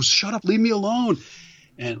 Shut up. Leave me alone.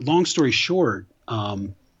 And long story short,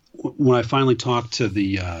 when I finally talked to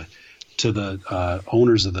the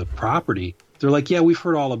owners of the property, they're like, yeah, we've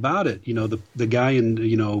heard all about it. The guy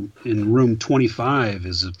in room 25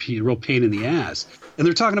 is a real pain in the ass. And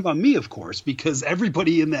they're talking about me, of course, because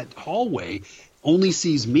everybody in that hallway only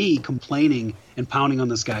sees me complaining and pounding on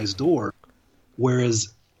this guy's door.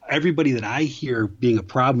 Whereas everybody that I hear being a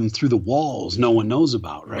problem through the walls, no one knows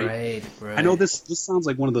about, right? Right. I know this sounds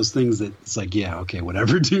like one of those things that it's like, yeah, okay,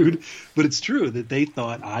 whatever, dude. But it's true that they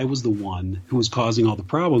thought I was the one who was causing all the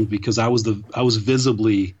problems because I was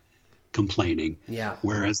visibly complaining. Yeah.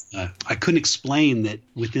 Whereas I couldn't explain that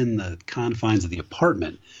within the confines of the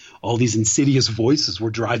apartment, all these insidious voices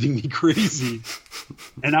were driving me crazy.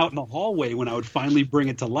 And out in the hallway, when I would finally bring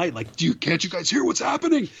it to light, like, can't you guys hear what's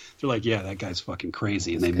happening? They're like, yeah, that guy's fucking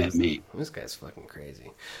crazy. And they met me. This guy's fucking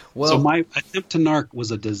crazy. Well, so my attempt to narc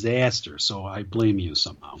was a disaster. So I blame you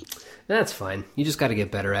somehow. That's fine. You just got to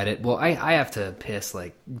get better at it. Well, I have to piss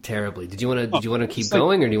like terribly. Did you want to keep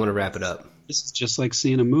going, or do you want to wrap it up? This is just like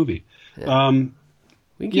seeing a movie. Yeah.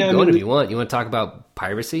 We can keep going if you want. You want to talk about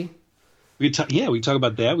Piracy? We can talk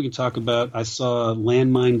about that. We can talk about, I saw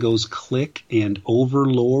Landmine Goes Click and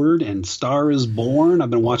Overlord and Star is Born. I've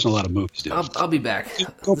been watching a lot of movies, dude. I'll be back.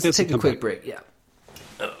 Let's take a quick break. Yeah.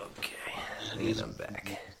 Okay. And I'm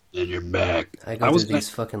back. And you're back. I go through these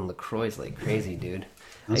fucking LaCroix like crazy, dude.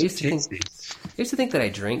 I used to think that I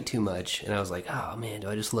drank too much, and I was like, oh man, do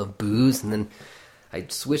I just love booze? And then I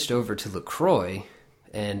switched over to LaCroix,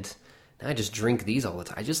 and now I just drink these all the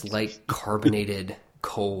time. I just like carbonated,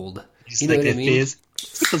 cold. You know what I mean? Fizz? It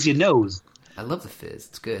tickles your nose. I love the fizz.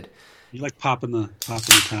 It's good. You like popping the top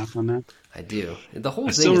on that? I do. The whole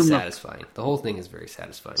thing is satisfying. The whole thing is very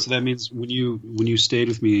satisfying. So that means when you stayed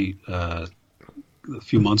with me a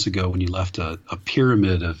few months ago, when you left a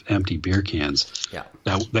pyramid of empty beer cans, yeah,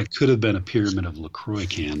 that could have been a pyramid of LaCroix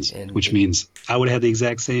cans, which means I would have had the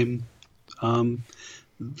exact same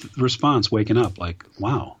response waking up, like,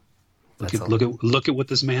 wow, look at what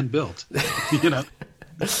this man built. You know.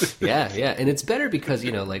 yeah, and it's better because,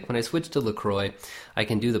 you know, like when I switch to LaCroix, I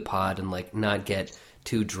can do the pod and like not get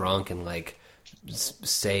too drunk and like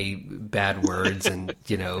say bad words and,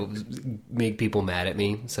 you know, make people mad at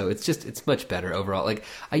me. So it's much better overall. Like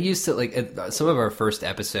I used to, like at some of our first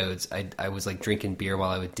episodes, I was like drinking beer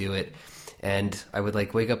while I would do it, and I would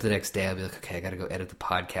like wake up the next day, I'd be like, okay, I got to go edit the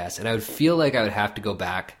podcast, and I would feel like I would have to go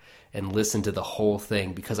back and listen to the whole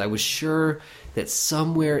thing because I was sure that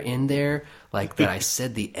somewhere in there, like that I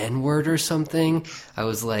said the N-word or something. I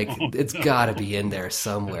was like, it's got to be in there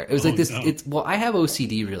somewhere. It was like this. No. Well, I have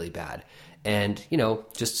OCD really bad, and you know,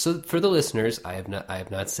 just so for the listeners, I have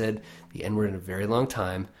not said the N-word in a very long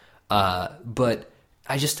time. But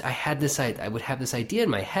I would have this idea in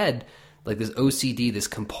my head, like this OCD, this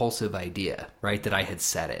compulsive idea, right? That I had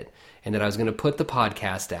said it. And that I was going to put the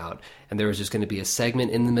podcast out, and there was just going to be a segment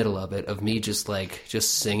in the middle of it of me just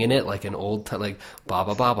singing it like an old time, like ba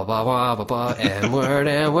ba ba ba ba ba ba ba, N-word,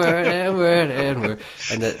 N-word, N-word, N-word,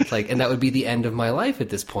 and that would be the end of my life at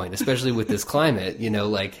this point, especially with this climate. You know,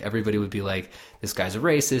 like everybody would be like, "This guy's a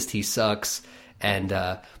racist, he sucks," and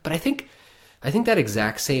but I think that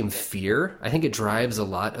exact same fear, I think it drives a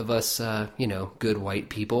lot of us, you know, good white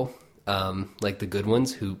people. Like the good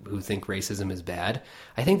ones who think racism is bad.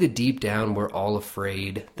 I think that deep down we're all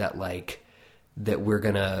afraid that we're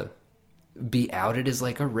gonna be outed as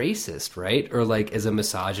like a racist, right? Or like as a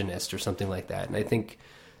misogynist or something like that. And I think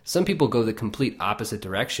some people go the complete opposite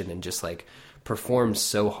direction and just like perform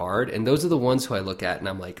so hard. And those are the ones who I look at and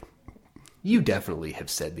I'm like, you definitely have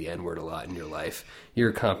said the N-word a lot in your life.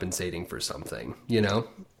 You're compensating for something, you know?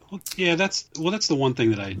 Well, yeah, that's the one thing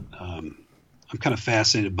that I'm kind of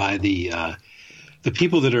fascinated by the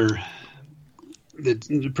people that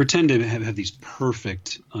pretend to have these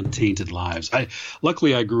perfect, untainted lives.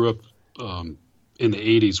 Luckily I grew up in the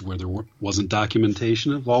 80s where there wasn't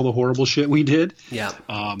documentation of all the horrible shit we did. Yeah.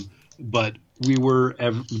 But we were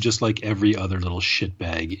just like every other little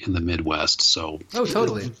shitbag in the Midwest. So. Oh,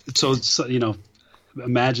 totally. So you know,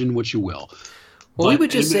 imagine what you will. Well, we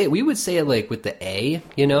would say it like with the A,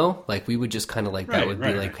 you know, like we would just kind of like that would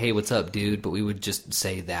be like, hey, what's up, dude? But we would just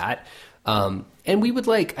say that. And we would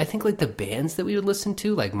like, I think like the bands that we would listen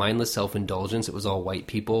to, like Mindless Self-Indulgence, it was all white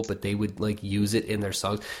people, but they would like use it in their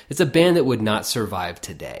songs. It's a band that would not survive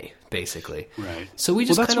today, basically. Right. So we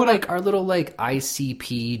just kind of like our little like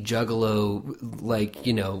ICP Juggalo, like,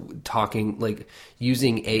 you know, talking, like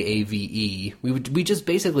using AAVE. We just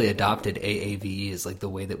basically adopted AAVE as like the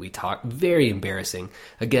way that we talk. Very embarrassing.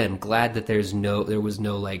 Again, glad that there was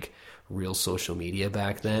no like real social media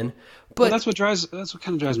back then. But that's what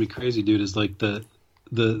kind of drives me crazy, dude, is like the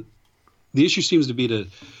issue seems to be that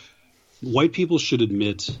white people should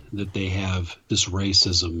admit that they have this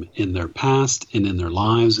racism in their past and in their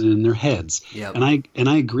lives and in their heads. Yep. And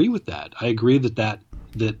I agree with that. I agree that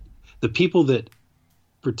the people that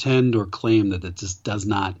pretend or claim that it just does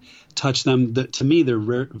not touch them, to me, they're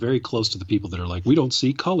very close to the people that are like, we don't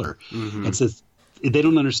see color. Mm-hmm. It's just, they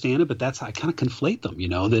don't understand it, but that's how I kind of conflate them, you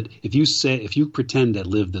know, that if you pretend to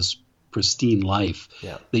live this pristine life,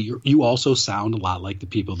 that you also sound a lot like the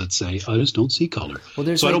people that say, I just don't see color.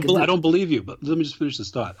 Well, so I don't believe you, but let me just finish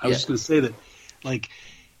this thought. I was just going to say that, like,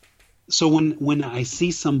 so when I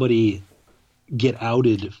see somebody get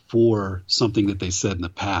outed for something that they said in the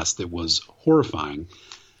past that was horrifying,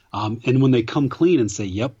 And when they come clean and say,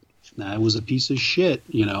 "Yep, that was a piece of shit,"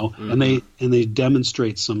 Mm-hmm. and they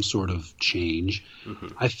demonstrate some sort of change, Mm-hmm.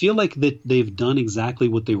 I feel like that they've done exactly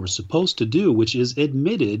what they were supposed to do, which is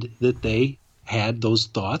admitted that they had those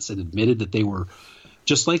thoughts and admitted that they were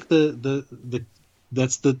just like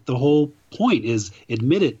that's the whole point is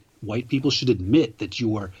admit it. White people should admit that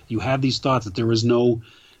you have these thoughts, that there is no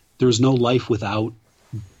life without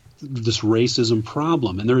this racism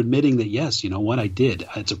problem, and they're admitting that, yes, you know what, I did.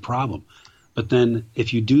 It's a problem. But then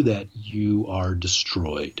if you do that, you are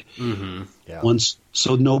destroyed. Mm-hmm. Yeah.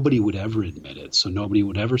 So nobody would ever admit it. So nobody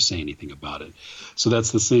would ever say anything about it. So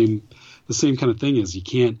that's the same kind of thing is you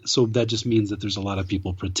can't. So that just means that there's a lot of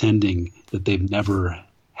people pretending that they've never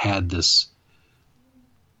had this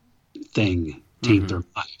thing taint their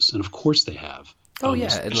lives, and of course they have. Oh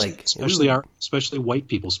yeah, and like especially white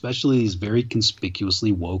people, especially these very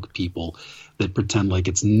conspicuously woke people that pretend like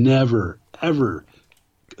it's never ever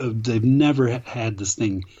they've never had this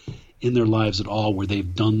thing in their lives at all where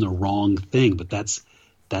they've done the wrong thing, but that's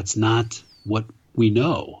not what we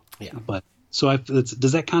know. Yeah. But so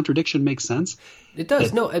does that contradiction make sense? It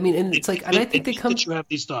does. No, I mean, and it's like, and I think they come. That you have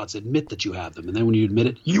these thoughts. Admit that you have them, and then when you admit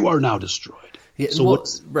it, you are now destroyed. Yeah, so well,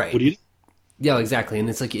 right? What do you do? Yeah, exactly. And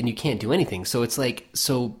it's like, and you can't do anything. So it's like,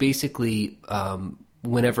 so basically,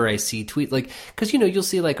 whenever I see tweet, like, cause you'll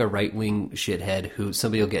see like a right wing shithead who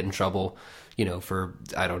somebody will get in trouble, for,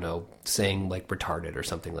 I don't know, saying like retarded or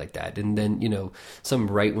something like that. And then, some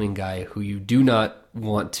right wing guy who you do not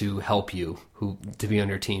want to help you, who to be on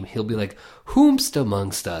your team, he'll be like, whomst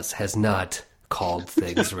amongst us has not called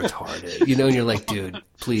things retarded, and you're like, dude,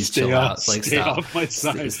 please chill out, like stay stop, off my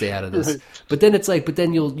side. Stay out of this. Right. But then it's like,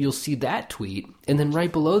 you'll see that tweet, and then right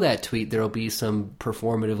below that tweet there'll be some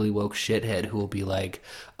performatively woke shithead who will be like,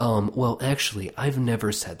 well, actually, I've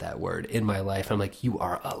never said that word in my life. I'm like, you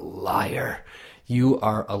are a liar. You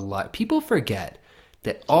are a liar. People forget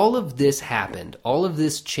that all of this happened, all of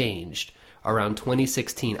this changed around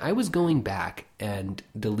 2016. I was going back and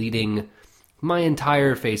deleting my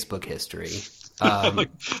entire Facebook history.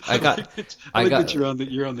 I got that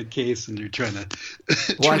you're on the case and you're trying to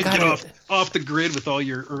get off the grid with all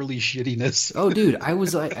your early shittiness. Oh, dude, I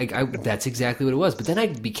was like, that's exactly what it was. But then I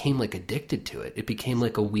became like addicted to it. It became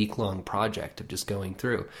like a week-long project of just going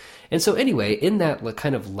through. And so anyway, in that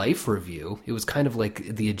kind of life review, it was kind of like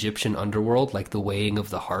the Egyptian underworld, like the weighing of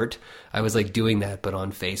the heart. I was like doing that, but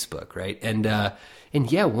on Facebook, right? And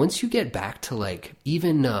yeah, once you get back to like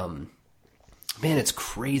even man, it's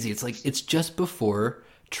crazy. It's like, it's just before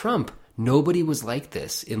Trump. Nobody was like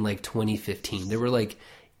this in like 2015. There were like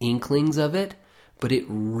inklings of it, but it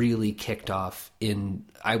really kicked off in,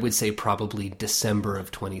 I would say, probably December of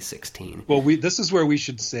 2016. Well, this is where we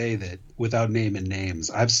should say that without naming names,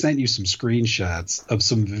 I've sent you some screenshots of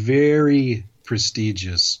some very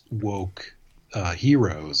prestigious woke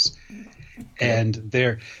heroes and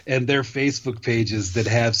their Facebook pages that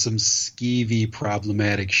have some skeevy,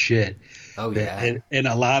 problematic shit. Oh yeah, and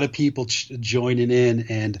a lot of people joining in,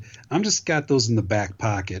 and I'm just got those in the back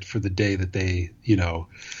pocket for the day that they,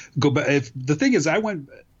 go back. The thing is, I went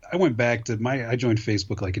back to I joined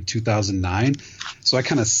Facebook like in 2009, so I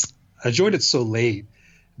joined it so late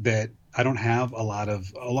that I don't have a lot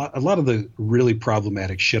of the really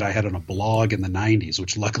problematic shit I had on a blog in the 90s,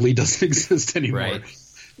 which luckily doesn't exist anymore. Right.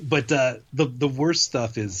 But the worst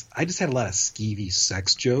stuff is I just had a lot of skeevy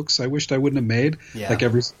sex jokes I wished I wouldn't have made. Yeah. Like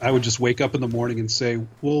I would just wake up in the morning and say,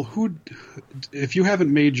 well, if you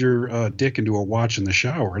haven't made your dick into a watch in the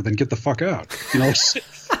shower, then get the fuck out. Shit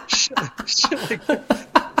like that.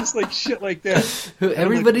 Just like shit like that.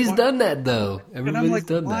 Everybody's done that though. Everybody's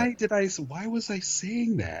done that. Why was I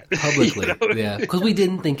saying that publicly? Yeah, because we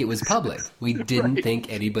didn't think it was public. We didn't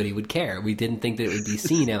think anybody would care. We didn't think that it would be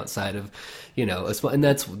seen outside of, and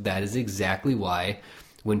that is exactly why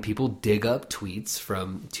when people dig up tweets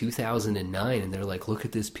from 2009 and they're like, look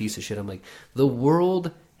at this piece of shit. I'm like, the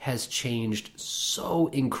world has changed so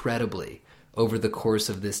incredibly over the course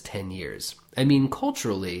of this 10 years. I mean,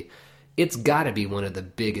 culturally, it's got to be one of the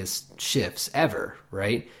biggest shifts ever,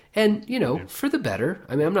 right? And, for the better.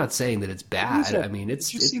 I mean, I'm not saying that it's bad. I mean,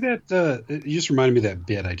 Did you see that? You just reminded me of that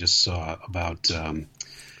bit I just saw about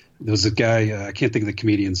there was a guy, I can't think of the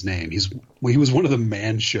comedian's name. He was one of the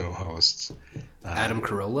Man Show hosts. Adam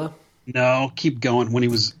Carolla? No, keep going.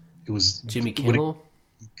 It was Jimmy Kimmel?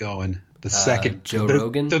 Keep going. The second. Joe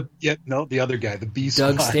Rogan? The other guy, the B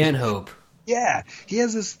Doug Stanhope. Yeah, he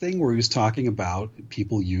has this thing where he was talking about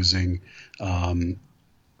people using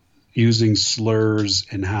slurs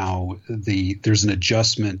and how there's an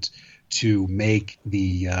adjustment to make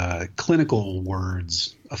the clinical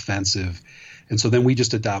words offensive, And so then we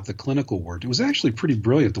just adopt the clinical word. It was actually pretty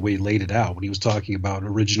brilliant the way he laid it out when he was talking about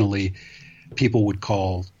originally people would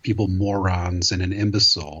call people morons and an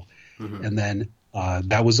imbecile. Mm-hmm. And then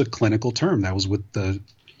that was a clinical term. That was with the,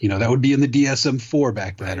 that would be in the DSM-4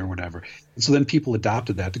 back then or whatever. And so then people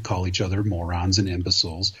adopted that to call each other morons and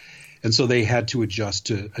imbeciles. And so they had to adjust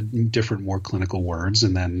to different, more clinical words.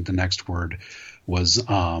 And then the next word was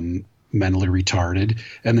mentally retarded.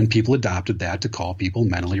 And then people adopted that to call people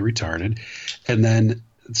mentally retarded. And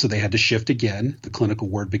so they had to shift again. The clinical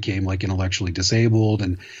word became like intellectually disabled.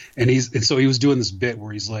 And so he was doing this bit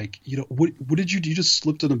where he's like, what did you do? You just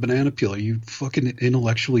slipped on a banana peel. Are you fucking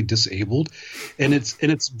intellectually disabled? And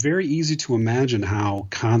it's very easy to imagine how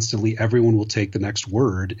constantly everyone will take the next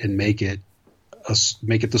word and make it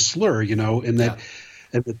the slur, and that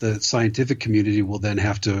the scientific community will then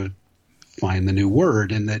have to find the new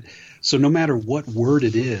word. And that, so no matter what word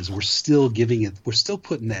it is, we're still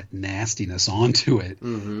putting that nastiness onto it,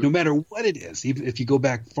 no matter what it is. Even if you go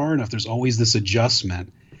back far enough, there's always this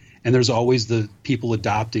adjustment, and there's always the people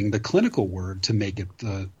adopting the clinical word to make it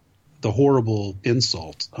the horrible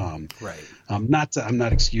insult. I'm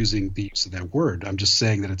not excusing the use of that word. I'm just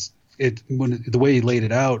saying that the way he laid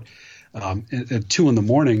it out, at 2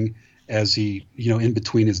 a.m, as he, in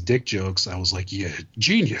between his dick jokes, I was like, yeah,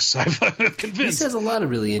 genius. I'm convinced. He says a lot of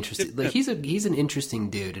really interesting. Like he's an interesting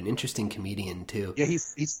dude, an interesting comedian too. Yeah, he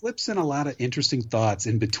slips in a lot of interesting thoughts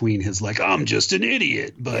in between his like, I'm just an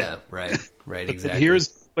idiot. But yeah, right, exactly. Here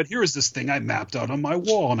is this thing I mapped out on my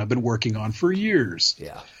wall and I've been working on for years.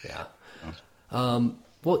 Yeah.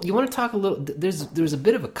 Well, you want to talk a little? There's a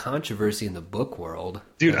bit of a controversy in the book world,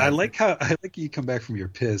 dude. I like you come back from your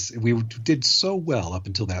piss. We did so well up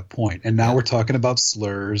until that point, and now we're talking about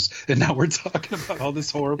slurs, and now we're talking about all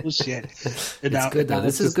this horrible shit. And it's good though.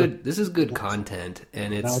 This is good. This is good content,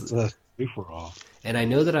 and it's a free for all. And I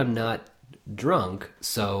know that I'm not drunk,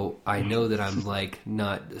 so I know that I'm like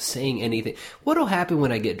not saying anything. What'll happen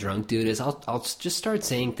when I get drunk, dude, is I'll just start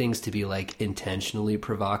saying things to be like intentionally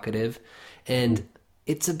provocative, and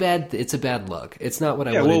it's a bad look. It's not what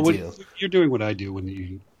I want to do. You're doing what I do when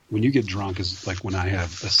you get drunk is like when I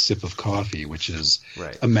have a sip of coffee, which is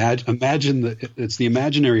imagine it's the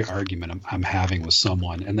imaginary argument I'm having with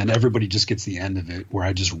someone, and then everybody just gets the end of it where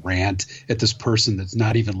I just rant at this person that's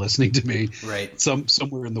not even listening to me,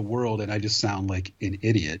 somewhere in the world, and I just sound like an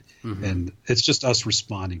idiot. Mm-hmm. And it's just us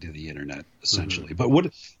responding to the internet essentially. Mm-hmm. But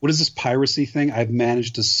what is this piracy thing? I've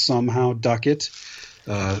managed to somehow duck it.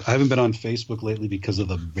 I haven't been on Facebook lately because of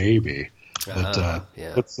the baby. But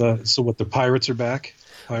so what? The pirates are back.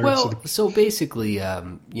 So basically,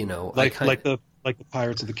 like the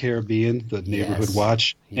Pirates of the Caribbean, the Neighborhood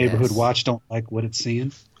Watch. Neighborhood Watch don't like what it's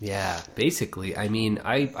seeing. Yeah, basically. I mean,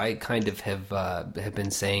 I kind of have been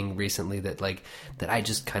saying recently that I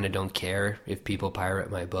just kind of don't care if people pirate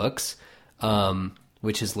my books,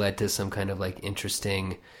 which has led to some kind of like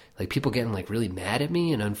interesting. Like people getting like really mad at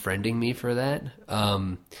me and unfriending me for that.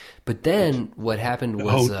 But then what happened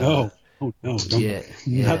was not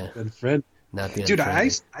unfriend. Not the dude. I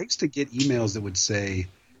used to get emails that would say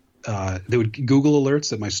they would Google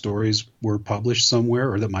alerts that my stories were published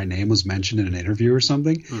somewhere or that my name was mentioned in an interview or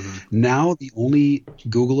something. Mm-hmm. Now the only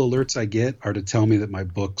Google alerts I get are to tell me that my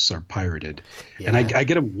books are pirated, and I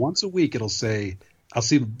get them once a week. It'll say. I'll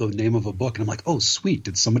see the name of a book, and I'm like, oh, sweet.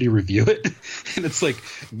 Did somebody review it? And it's like,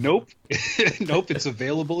 nope. Nope, it's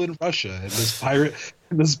available in Russia. And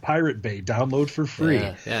this Pirate Bay. Download for free.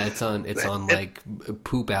 Yeah, it's on like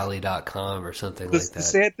poopalley.com or something like that. The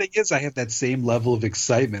sad thing is I have that same level of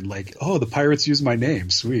excitement. Like, oh, the pirates use my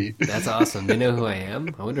name. Sweet. That's awesome. They know who I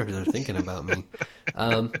am? I wonder if they're thinking about me.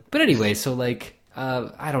 But anyway, so like,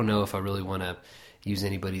 I don't know if I really want to use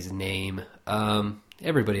anybody's name.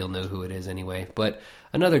 Everybody will know who it is anyway. But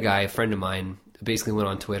another guy, a friend of mine, basically went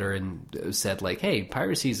on Twitter and said like, hey,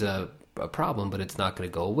 piracy's a problem, but it's not going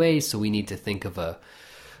to go away. So we need to think of a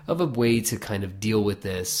way to kind of deal with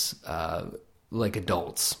this like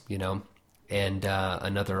adults, And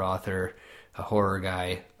another author, a horror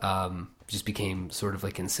guy, just became sort of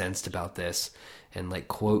like incensed about this and like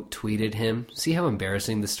quote tweeted him. See how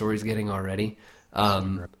embarrassing the story's getting already?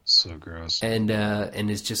 So gross. And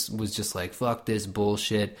was just like, fuck this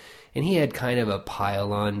bullshit. And he had kind of a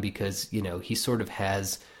pile on because, he sort of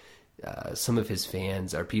has some of his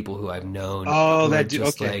fans are people who I've known who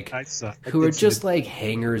are just like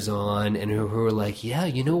hangers on and who are like, yeah,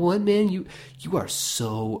 you know what, man, you are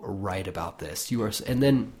so right about this. And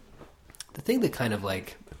then the thing that kind of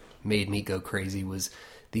like made me go crazy was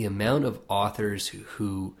the amount of authors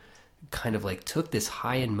who kind of like took this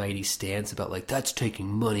high and mighty stance about like, that's taking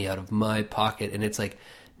money out of my pocket. And it's like,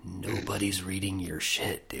 nobody's reading your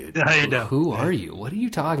shit, dude. I know. Who are you? What are you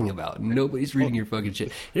talking about? Nobody's reading your fucking shit.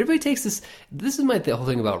 And everybody takes this is the whole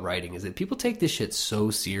thing about writing, is that people take this shit so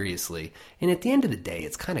seriously. And at the end of the day,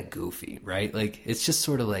 it's kind of goofy, right? Like, it's just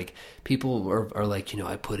sort of like, people are like,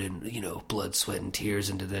 I put in, blood, sweat, and tears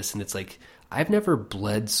into this. And it's like, I've never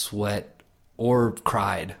bled, sweat, or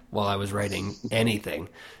cried while I was writing anything.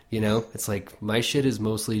 It's like, my shit is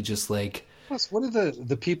mostly just like, what are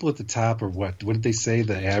the people at the top, or what did they say?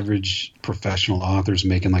 The average professional author's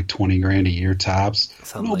making like $20,000 a year tops.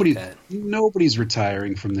 Nobody's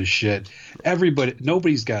retiring from this shit.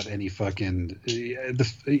 Nobody's got any fucking.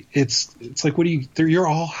 It's like, you're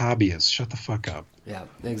all hobbyists. Shut the fuck up. Yeah,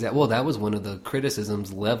 exactly. Well, that was one of the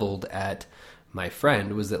criticisms leveled at my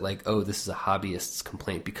friend, was that like, oh, this is a hobbyist's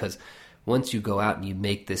complaint, because once you go out and you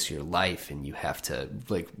make this your life and you have to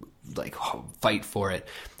like fight for it.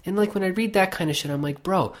 And like, when I read that kind of shit, I'm like,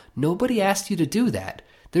 bro, nobody asked you to do that.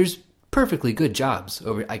 There's perfectly good jobs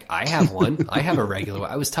over. I have one. I have a regular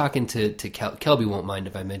one. I was talking to Kelby won't mind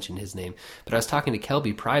if I mention his name, but I was talking to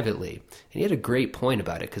Kelby privately, and he had a great point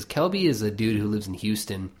about it, because Kelby is a dude who lives in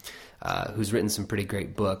Houston, who's written some pretty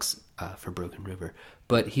great books for Broken River.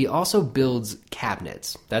 But he also builds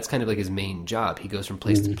cabinets. That's kind of like his main job. He goes from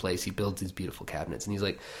place to place. He builds these beautiful cabinets. And he's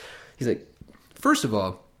like, first of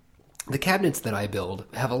all, the cabinets that I build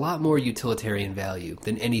have a lot more utilitarian value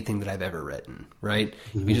than anything that I've ever written, right?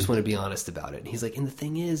 If you just want to be honest about it. And he's like, and the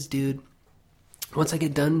thing is, dude, once I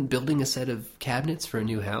get done building a set of cabinets for a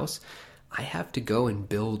new house, I have to go and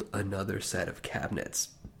build another set of cabinets.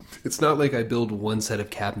 It's not like I build one set of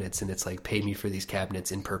cabinets and it's like, pay me for these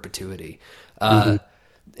cabinets in perpetuity.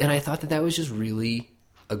 And I thought that was just really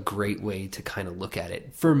a great way to kind of look at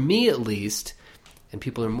it. For me, at least, and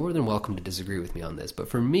people are more than welcome to disagree with me on this, but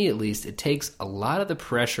for me, at least, it takes a lot of the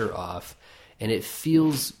pressure off, and it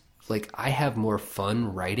feels like I have more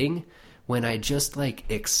fun writing when I just like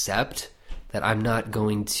accept that I'm not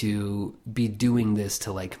going to be doing this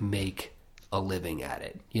to like make a living at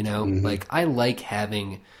it. Like, I like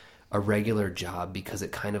having a regular job because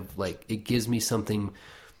it kind of like, it gives me something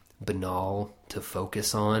banal to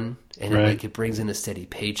focus on, and it brings in a steady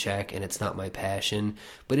paycheck, and it's not my passion,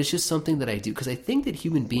 but it's just something that I do because I think that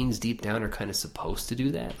human beings deep down are kind of supposed to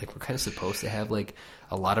do that. Like, we're kind of supposed to have like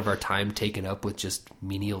a lot of our time taken up with just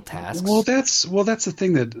menial tasks. Well, that's the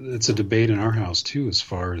thing, that it's a debate in our house too, as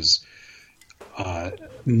far as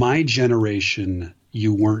my generation.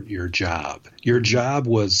 You weren't your job. Your job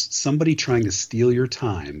was somebody trying to steal your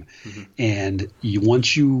time. And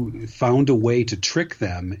once you found a way to trick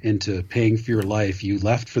them into paying for your life, you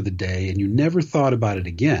left for the day and you never thought about it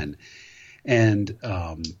again. And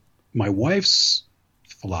my wife's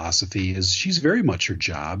philosophy is she's very much her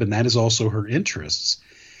job, and that is also her interests.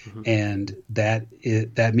 And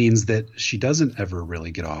that means that she doesn't ever really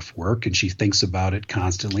get off work, and she thinks about it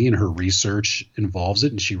constantly, and her research involves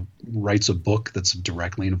it, and she writes a book that's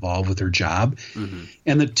directly involved with her job.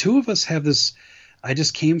 And the two of us have this – I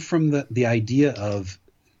just came from the idea of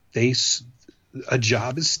a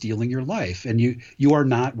job is stealing your life, and you are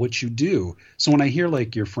not what you do. So when I hear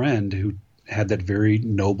like your friend who had that very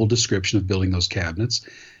noble description of building those cabinets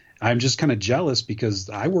 – I'm just kind of jealous because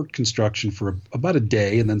I worked construction for about a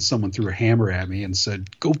day, and then someone threw a hammer at me and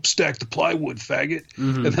said, "Go stack the plywood, faggot."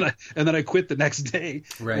 And then I quit the next day.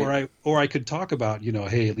 Right. Or I could talk about,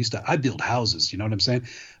 hey, at least I build houses. You know what I'm saying?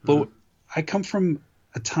 But I come from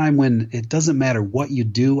a time when it doesn't matter what you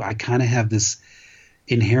do. I kind of have this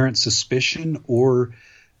inherent suspicion or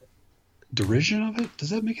derision of it.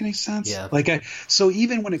 Does that make any sense? Yeah. So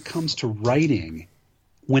even when it comes to writing,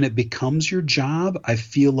 when it becomes your job, I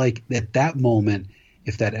feel like at that moment,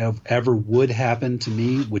 if that ever would happen to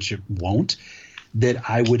me, which it won't, that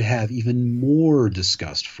I would have even more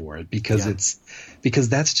disgust for it because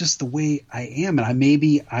that's just the way I am. And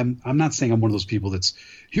I'm not saying I'm one of those people that's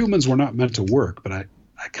humans were not meant to work, but I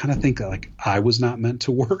kind of think that like I was not meant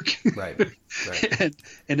to work. Right.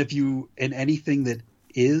 and anything that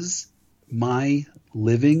is my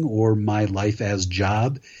living or my life as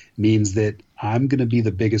job means that I'm going to be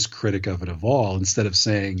the biggest critic of it of all, instead of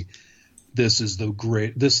saying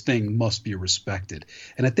this thing must be respected.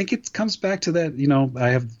 And I think it comes back to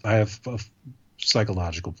that, I have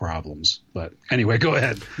psychological problems, but anyway, go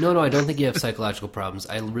ahead. No, I don't think you have psychological problems.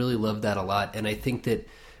 I really love that a lot. And I think that,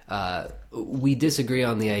 we disagree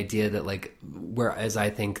on the idea that like, whereas I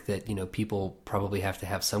think that, people probably have to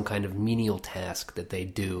have some kind of menial task that they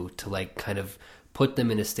do to like kind of put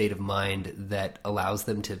them in a state of mind that allows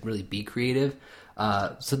them to really be creative.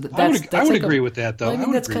 I would agree with that, though. I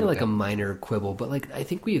mean, that's kind of like a minor quibble, but like I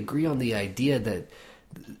think we agree on the idea that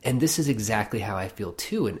and this is exactly how I feel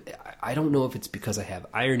too. And I don't know if it's because I have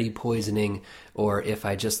irony poisoning, or if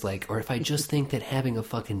I just think that having a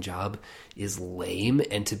fucking job is lame,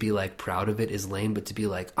 and to be like proud of it is lame, but to be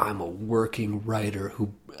like, I'm a working writer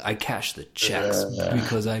who I cash the checks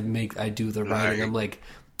because I do the writing. I'm like,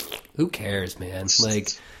 who cares, man? Like,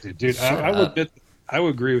 dude, I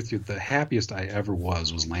would agree with you. The happiest I ever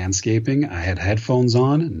was landscaping. I had headphones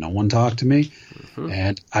on and no one talked to me. Mm-hmm.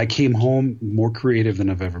 And I came home more creative than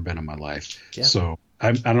I've ever been in my life. Yeah. So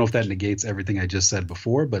I don't know if that negates everything I just said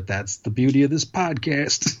before, but that's the beauty of this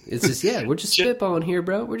podcast. It's just, we're just spitballing here,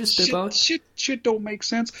 bro. We're just spitballing. Shit don't make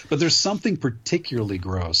sense. But there's something particularly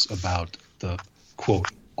gross about the, quote,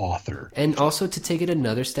 author. And also, to take it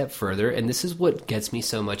another step further, and this is what gets me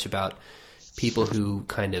so much about people who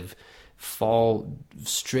kind of fall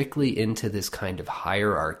strictly into this kind of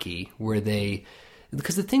hierarchy where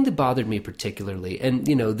because the thing that bothered me particularly, and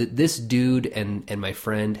you know, this dude and my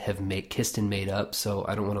friend have kissed and made up, so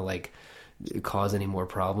I don't want to like cause any more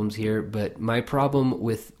problems here, but my problem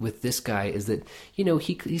with this guy is that, you know,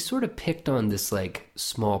 he sort of picked on this like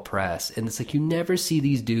small press, and it's like you never see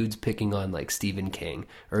these dudes picking on like Stephen King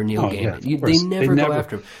or Neil Gaiman. Yeah, they never go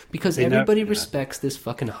after him because everybody respects this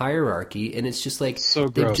fucking hierarchy, and it's just like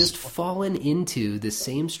they've just fallen into the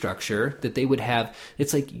same structure that they would have.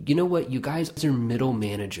 It's like, you know what, you guys are middle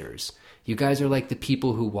managers. You guys are like the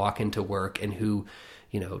people who walk into work and who,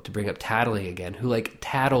 you know, to bring up tattling again, who like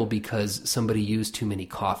tattle because somebody used too many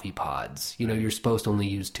coffee pods. You know, you're supposed to only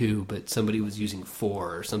use 2, but somebody was using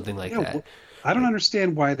 4 or something like that. Well, I don't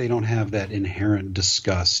understand why they don't have that inherent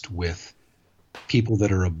disgust with people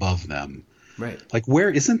that are above them. Right. Like, where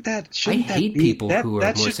isn't that? I hate people who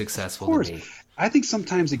are more successful than me. I think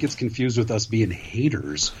sometimes it gets confused with us being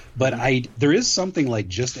haters, but there is something like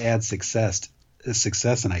just add success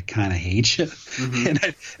and I kind of hate you. Mm-hmm.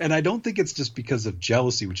 And I don't think it's just because of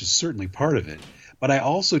jealousy, which is certainly part of it, but I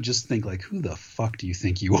also just think like, who the fuck do you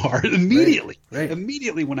think you are?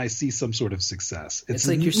 Immediately when I see some sort of success, it's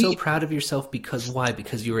like you're so proud of yourself because why?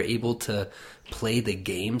 Because you were able to play the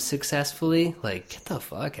game successfully. Like, get the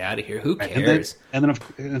fuck out of here. Who cares? And then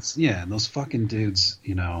and those fucking dudes,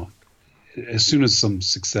 you know, as soon as some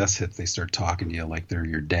success hits, they start talking to you like they're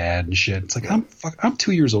your dad and shit. It's like, I'm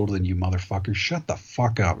 2 years older than you, motherfucker. Shut the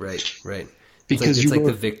fuck up. Right. Because it's like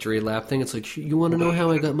the victory lap thing. It's like, you want to know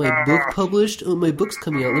how I got my book published? Oh, my book's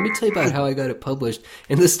coming out. Let me tell you about how I got it published.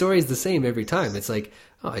 And the story is the same every time. It's like,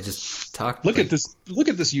 I just talked. Look at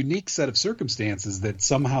this unique set of circumstances that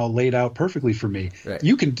somehow laid out perfectly for me. Right.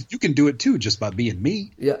 You can do it too, just by being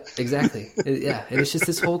me. Yeah, exactly. Yeah, and it's just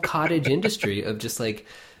this whole cottage industry of just like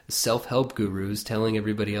self-help gurus telling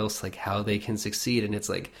everybody else like how they can succeed. And it's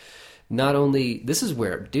like, not only this is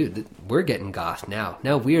where, dude, we're getting goth now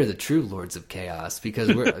we are the true lords of chaos,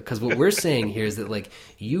 because what we're saying here is that like,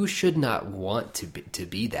 you should not want to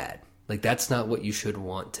be that. Like, that's not what you should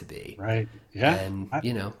want to be. Right. Yeah. And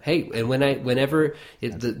you know, hey, and whenever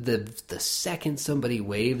the second somebody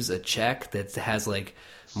waves a check that has like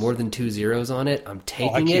more than 2 zeros on it, I'm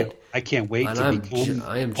taking it. I can't wait and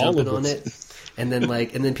I am jumping on it. And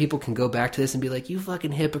then people can go back to this and be like, you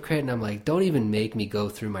fucking hypocrite. And I'm like, don't even make me go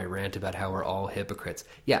through my rant about how we're all hypocrites.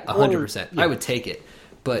 Yeah, 100%. Yeah. I would take it.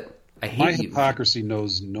 But I hate my hypocrisy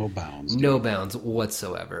knows no bounds. Dude. No bounds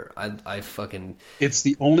whatsoever. I fucking... It's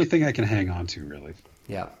the only thing I can hang on to, really.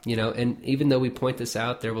 Yeah. You know, and even though we point this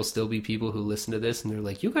out, there will still be people who listen to this and they're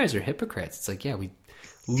like, you guys are hypocrites. It's like, yeah, we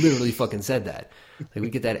literally fucking said that. Like, we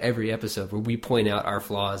get that every episode where we point out our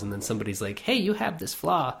flaws and then somebody's like, hey, you have this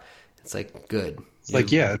flaw. It's like, good. It's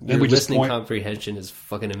like, yeah. Your listening comprehension is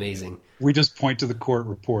fucking amazing. We just point to the court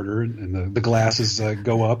reporter and the glasses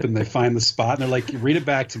go up and they find the spot and they're like, read it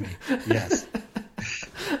back to me. Yes.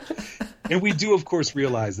 And we do, of course,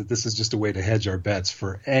 realize that this is just a way to hedge our bets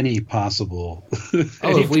for any possible.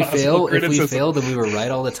 If we fail, then we were right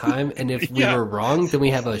all the time, and if we were wrong, then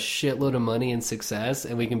we have a shitload of money and success,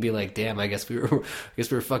 and we can be like, "Damn, I guess we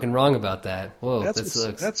were fucking wrong about that." Whoa, that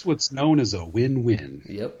sucks. That's what's known as a win-win.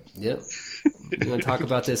 Yep. You want to talk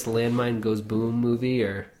about this Landmine Goes Boom movie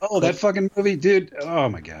or? Oh, that fucking movie, dude! Oh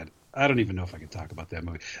my god, I don't even know if I can talk about that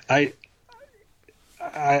movie. I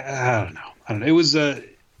don't know. It was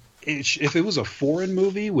if it was a foreign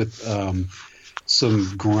movie with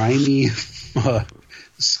some grimy,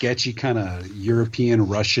 sketchy kind of European,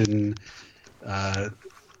 Russian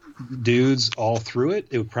dudes all through it,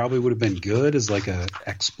 it probably would have been good as like a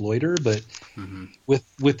exploiter. But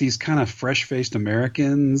with these kind of fresh-faced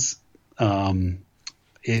Americans,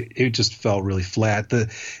 it just fell really flat. The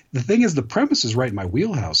thing is, the premise is right in my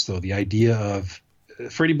wheelhouse, though. The idea of,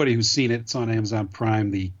 for anybody who's seen it, it's on Amazon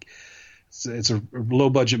Prime, the It's a low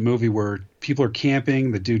budget movie where people are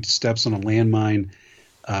camping. The dude steps on a landmine,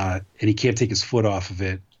 and he can't take his foot off of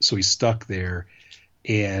it, so he's stuck there.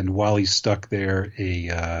 And while he's stuck there,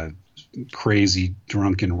 a crazy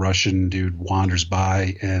drunken Russian dude wanders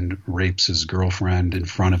by and rapes his girlfriend in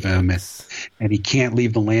front of him, and he can't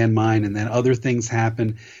leave the landmine. And then other things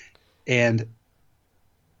happen, and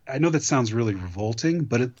I know that sounds really revolting,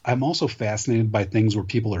 but I'm also fascinated by things where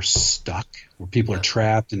people are stuck, where people are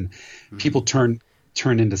trapped, and people turn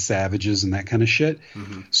into savages and that kind of shit.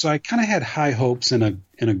 So I kind of had high hopes in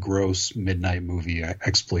a gross midnight movie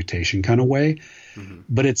exploitation kind of way,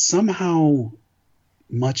 but it's somehow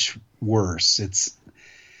much worse. It's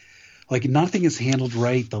like nothing is handled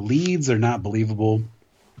right. The leads are not believable,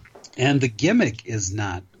 and the gimmick is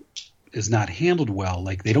not handled well.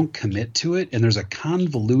 Like they don't commit to it, and there's a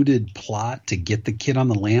convoluted plot to get the kid on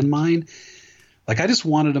the landmine. Like I just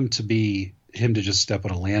wanted him to just step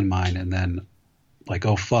on a landmine and then like,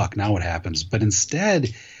 oh fuck, now what happens? But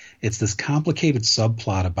instead it's this complicated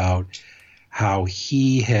subplot about how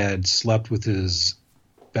he had slept with his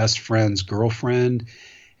best friend's girlfriend,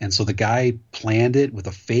 and so the guy planned it with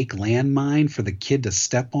a fake landmine for the kid to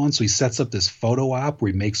step on. So he sets up this photo op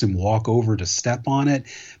where he makes him walk over to step on it.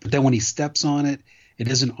 But then when he steps on it, it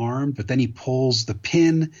isn't armed. But then he pulls the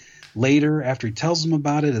pin later after he tells him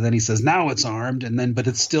about it. And then he says, now it's armed. But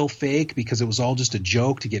it's still fake because it was all just a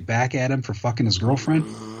joke to get back at him for fucking his girlfriend.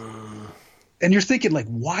 And you're thinking, like,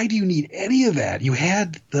 why do you need any of that? You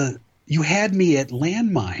had me at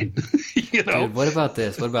landmine. You know? Dude, what about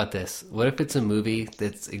this? What if it's a movie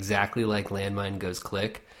that's exactly like Landmine Goes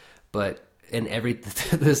Click, and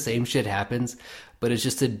the same shit happens, but it's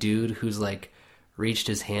just a dude who's like reached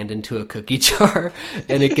his hand into a cookie jar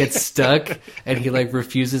and it gets stuck, and he like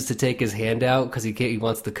refuses to take his hand out because he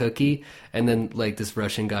wants the cookie, and then like this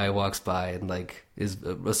Russian guy walks by and like is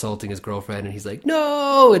assaulting his girlfriend, and he's like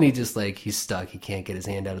no, and he just like he's stuck, he can't get his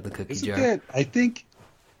hand out of the cookie jar. I think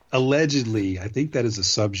allegedly, I think that is a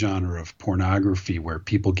subgenre of pornography where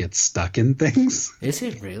people get stuck in things. Is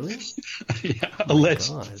it really? Yeah, oh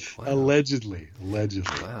wow. Allegedly.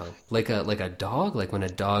 Wow, like a dog, like when a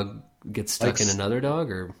dog gets stuck in another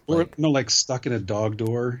dog, or like stuck in a dog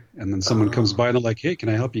door, and then someone comes by and they're like, "Hey, can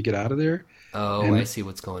I help you get out of there?" Oh, and I see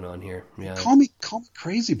what's going on here. Yeah, call me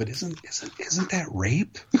crazy, but isn't that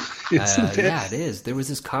rape? Yeah, it is. There was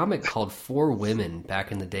this comic called For Women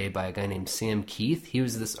back in the day by a guy named Sam Keith. He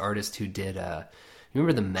was this artist who did. You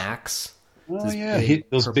remember the Max? Oh yeah,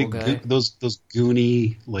 those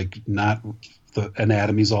goony, like not the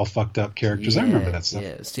anatomy's all fucked up characters. I remember that stuff.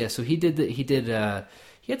 Yes, yeah. So he did.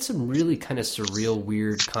 He had some really kind of surreal,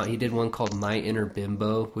 weird. He did one called My Inner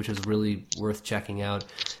Bimbo, which was really worth checking out.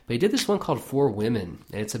 But he did this one called For Women,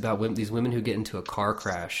 and it's about these women who get into a car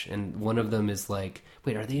crash, and one of them is like,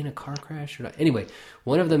 wait, are they in a car crash or not? Anyway,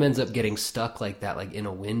 one of them ends up getting stuck like that, like in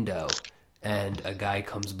a window, and a guy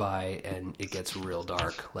comes by, and it gets real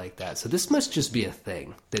dark like that. So this must just be a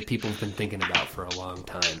thing that people have been thinking about for a long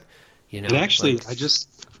time. You know, and actually,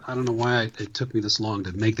 I don't know why it took me this long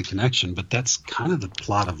to make the connection, but that's kind of the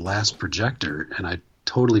plot of Last Projector, and I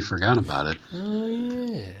totally forgot about it. Oh,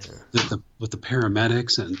 yeah. With the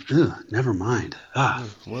paramedics, and never mind.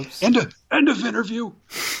 Whoops. End of interview.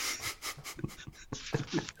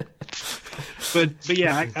 but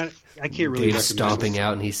yeah, I can't really. Dave's stomping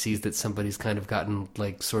out, and he sees that somebody's kind of gotten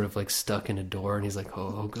like sort of like stuck in a door, and he's like,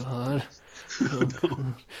 "Oh God."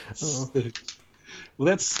 Oh. Well,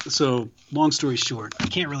 that's so. Long story short, I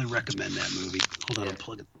can't really recommend that movie. Hold on, I'm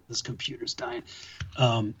plugging. This computer's dying.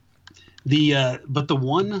 But the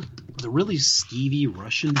really skeevy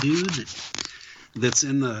Russian dude that's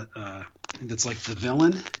in that's like the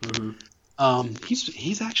villain. Mm-hmm.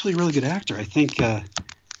 He's actually a really good actor. I think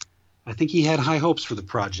he had high hopes for the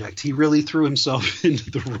project. He really threw himself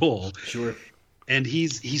into the role. Sure. And he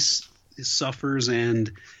suffers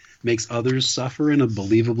and makes others suffer in a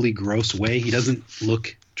believably gross way. He doesn't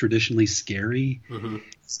look traditionally scary. Mm-hmm.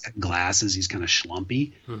 He's got glasses. He's kind of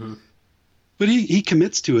schlumpy. Mm-hmm. But he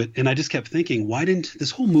commits to it, and I just kept thinking, why didn't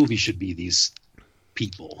this whole movie should be these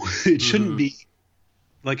people? It shouldn't be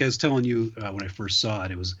like I was telling you when I first saw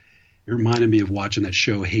it. It reminded me of watching that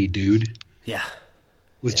show Hey Dude. Yeah.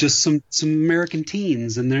 With just some American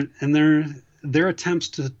teens, and their attempts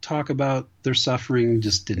to talk about their suffering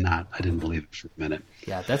just I didn't believe it for a minute.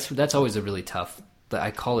 Yeah, that's always a really tough.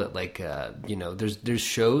 I call it like there's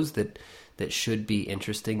shows that should be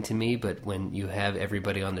interesting to me, but when you have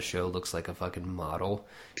everybody on the show looks like a fucking model,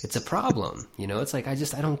 it's a problem. You know, it's like I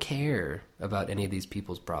don't care about any of these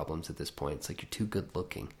people's problems at this point. It's like you're too good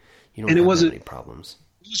looking. You don't have any problems.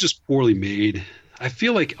 It was just poorly made. I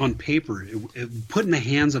feel like on paper, put in the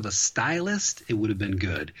hands of a stylist, it would have been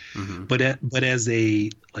good. Mm-hmm. But as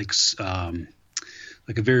a like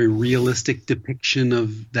a very realistic depiction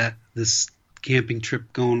of this camping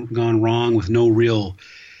trip gone wrong with no real,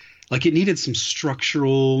 like, it needed some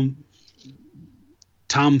structural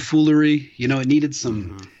tomfoolery. You know, it needed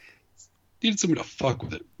somebody to fuck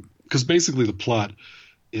with it, because basically the plot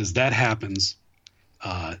is that happens.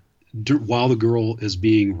 While the girl is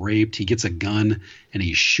being raped, he gets a gun and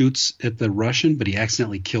he shoots at the Russian, but he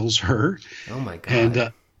accidentally kills her. Oh my god!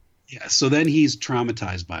 And so then he's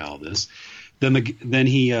traumatized by all this. Then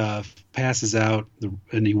he passes out,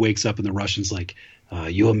 and he wakes up, and the Russian's like,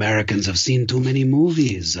 "You Americans have seen too many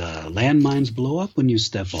movies. Landmines blow up when you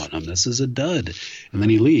step on them. This is a dud." And then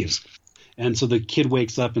he leaves. And so the kid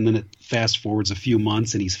wakes up, and then it fast forwards a few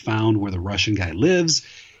months, and he's found where the Russian guy lives.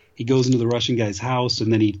 He goes into the Russian guy's house,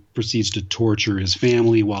 and then he proceeds to torture his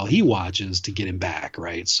family while he watches to get him back.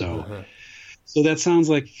 Right. So, so that sounds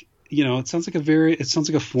like, it sounds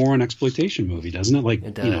like a foreign exploitation movie, doesn't it? Like,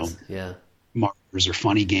 it does. Yeah. Martyrs or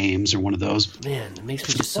Funny Games or one of those. Man, it makes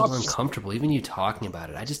me just so uncomfortable. Even you talking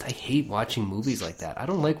about it, I hate watching movies like that. I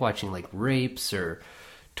don't like watching like rapes or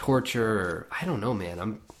torture. Or, I don't know,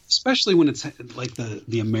 man. Especially when it's like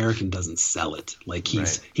the American doesn't sell it. Like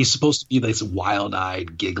he's supposed to be this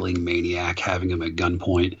wild-eyed, giggling maniac having him at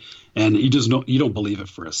gunpoint, and you don't believe it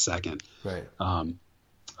for a second. Right.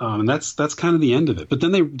 And that's kind of the end of it. But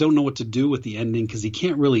then they don't know what to do with the ending, because he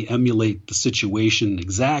can't really emulate the situation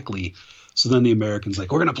exactly. So then the American's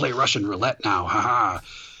like, "We're going to play Russian roulette now. Ha ha."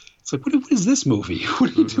 It's like, what is this movie? What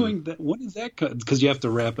are you doing? What is that? Because you have to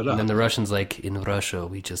wrap it up. And then the Russian's like, "In Russia,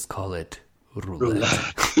 we just call it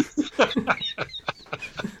roulette."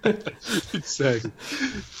 Exactly.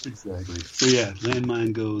 So yeah,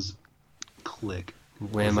 landmine goes click.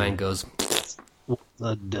 Landmine goes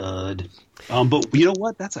a dud. But you know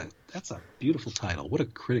what? That's a beautiful title. What a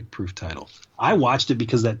critic-proof title. I watched it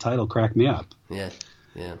because that title cracked me up. Yeah.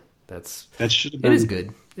 That should have been. It is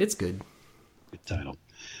good. It's good. Good title.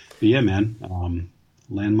 But yeah, man.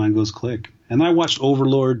 Landmine goes click. And I watched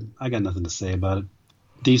Overlord. I got nothing to say about it.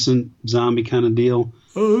 Decent zombie kind of deal.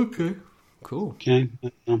 Oh, okay. Cool. Okay.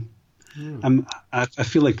 I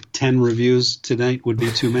feel like 10 reviews tonight would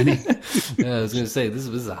be too many. Yeah, I was going to say, this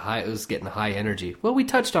was it was getting high energy. Well, we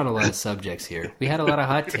touched on a lot of subjects here. We had a lot of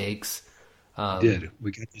hot takes. We did.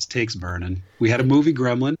 We got these takes burning. We had a movie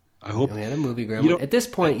Gremlin. We had a movie Gremlin. At this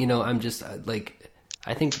point, I'm just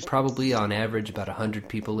I think probably on average about 100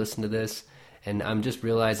 people listen to this. And I'm just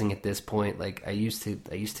realizing at this point, like I used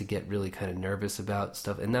to get really kind of nervous about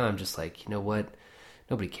stuff, and now I'm just like, you know what?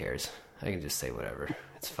 Nobody cares. I can just say whatever.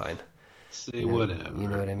 It's fine. Say whatever. You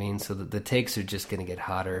know what I mean? So the takes are just going to get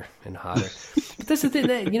hotter and hotter. But that's the thing.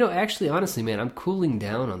 That, actually, honestly, man, I'm cooling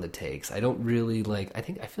down on the takes. I don't really like. I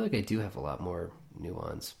feel like I do have a lot more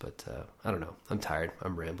nuance, but I don't know. I'm tired.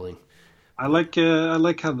 I'm rambling. I like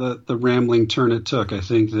how the rambling turn it took. I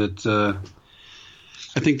think that.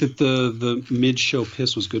 The mid-show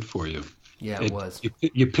piss was good for you. Yeah, it was.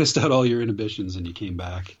 You pissed out all your inhibitions and you came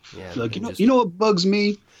back. Yeah, like, you know what bugs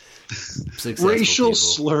me? Racial people.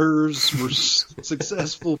 Slurs. We're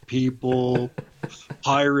successful people.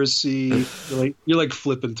 Piracy. You're like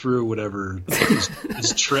flipping through whatever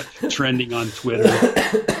is trending on Twitter.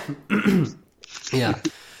 Yeah.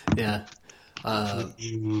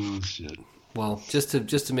 Oh, shit. Well, just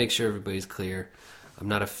to make sure everybody's clear. I'm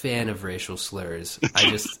not a fan of racial slurs. I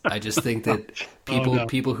just think that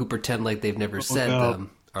people who pretend like they've never said them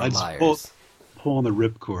are liars. Pulling the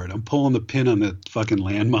ripcord. I'm pulling the pin on the fucking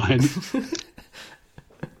landmine.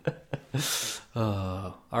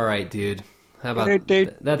 Oh, all right, dude. How about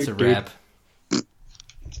that's a wrap?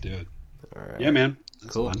 Let's do it. All right. Yeah, man.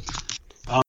 That's cool. fun.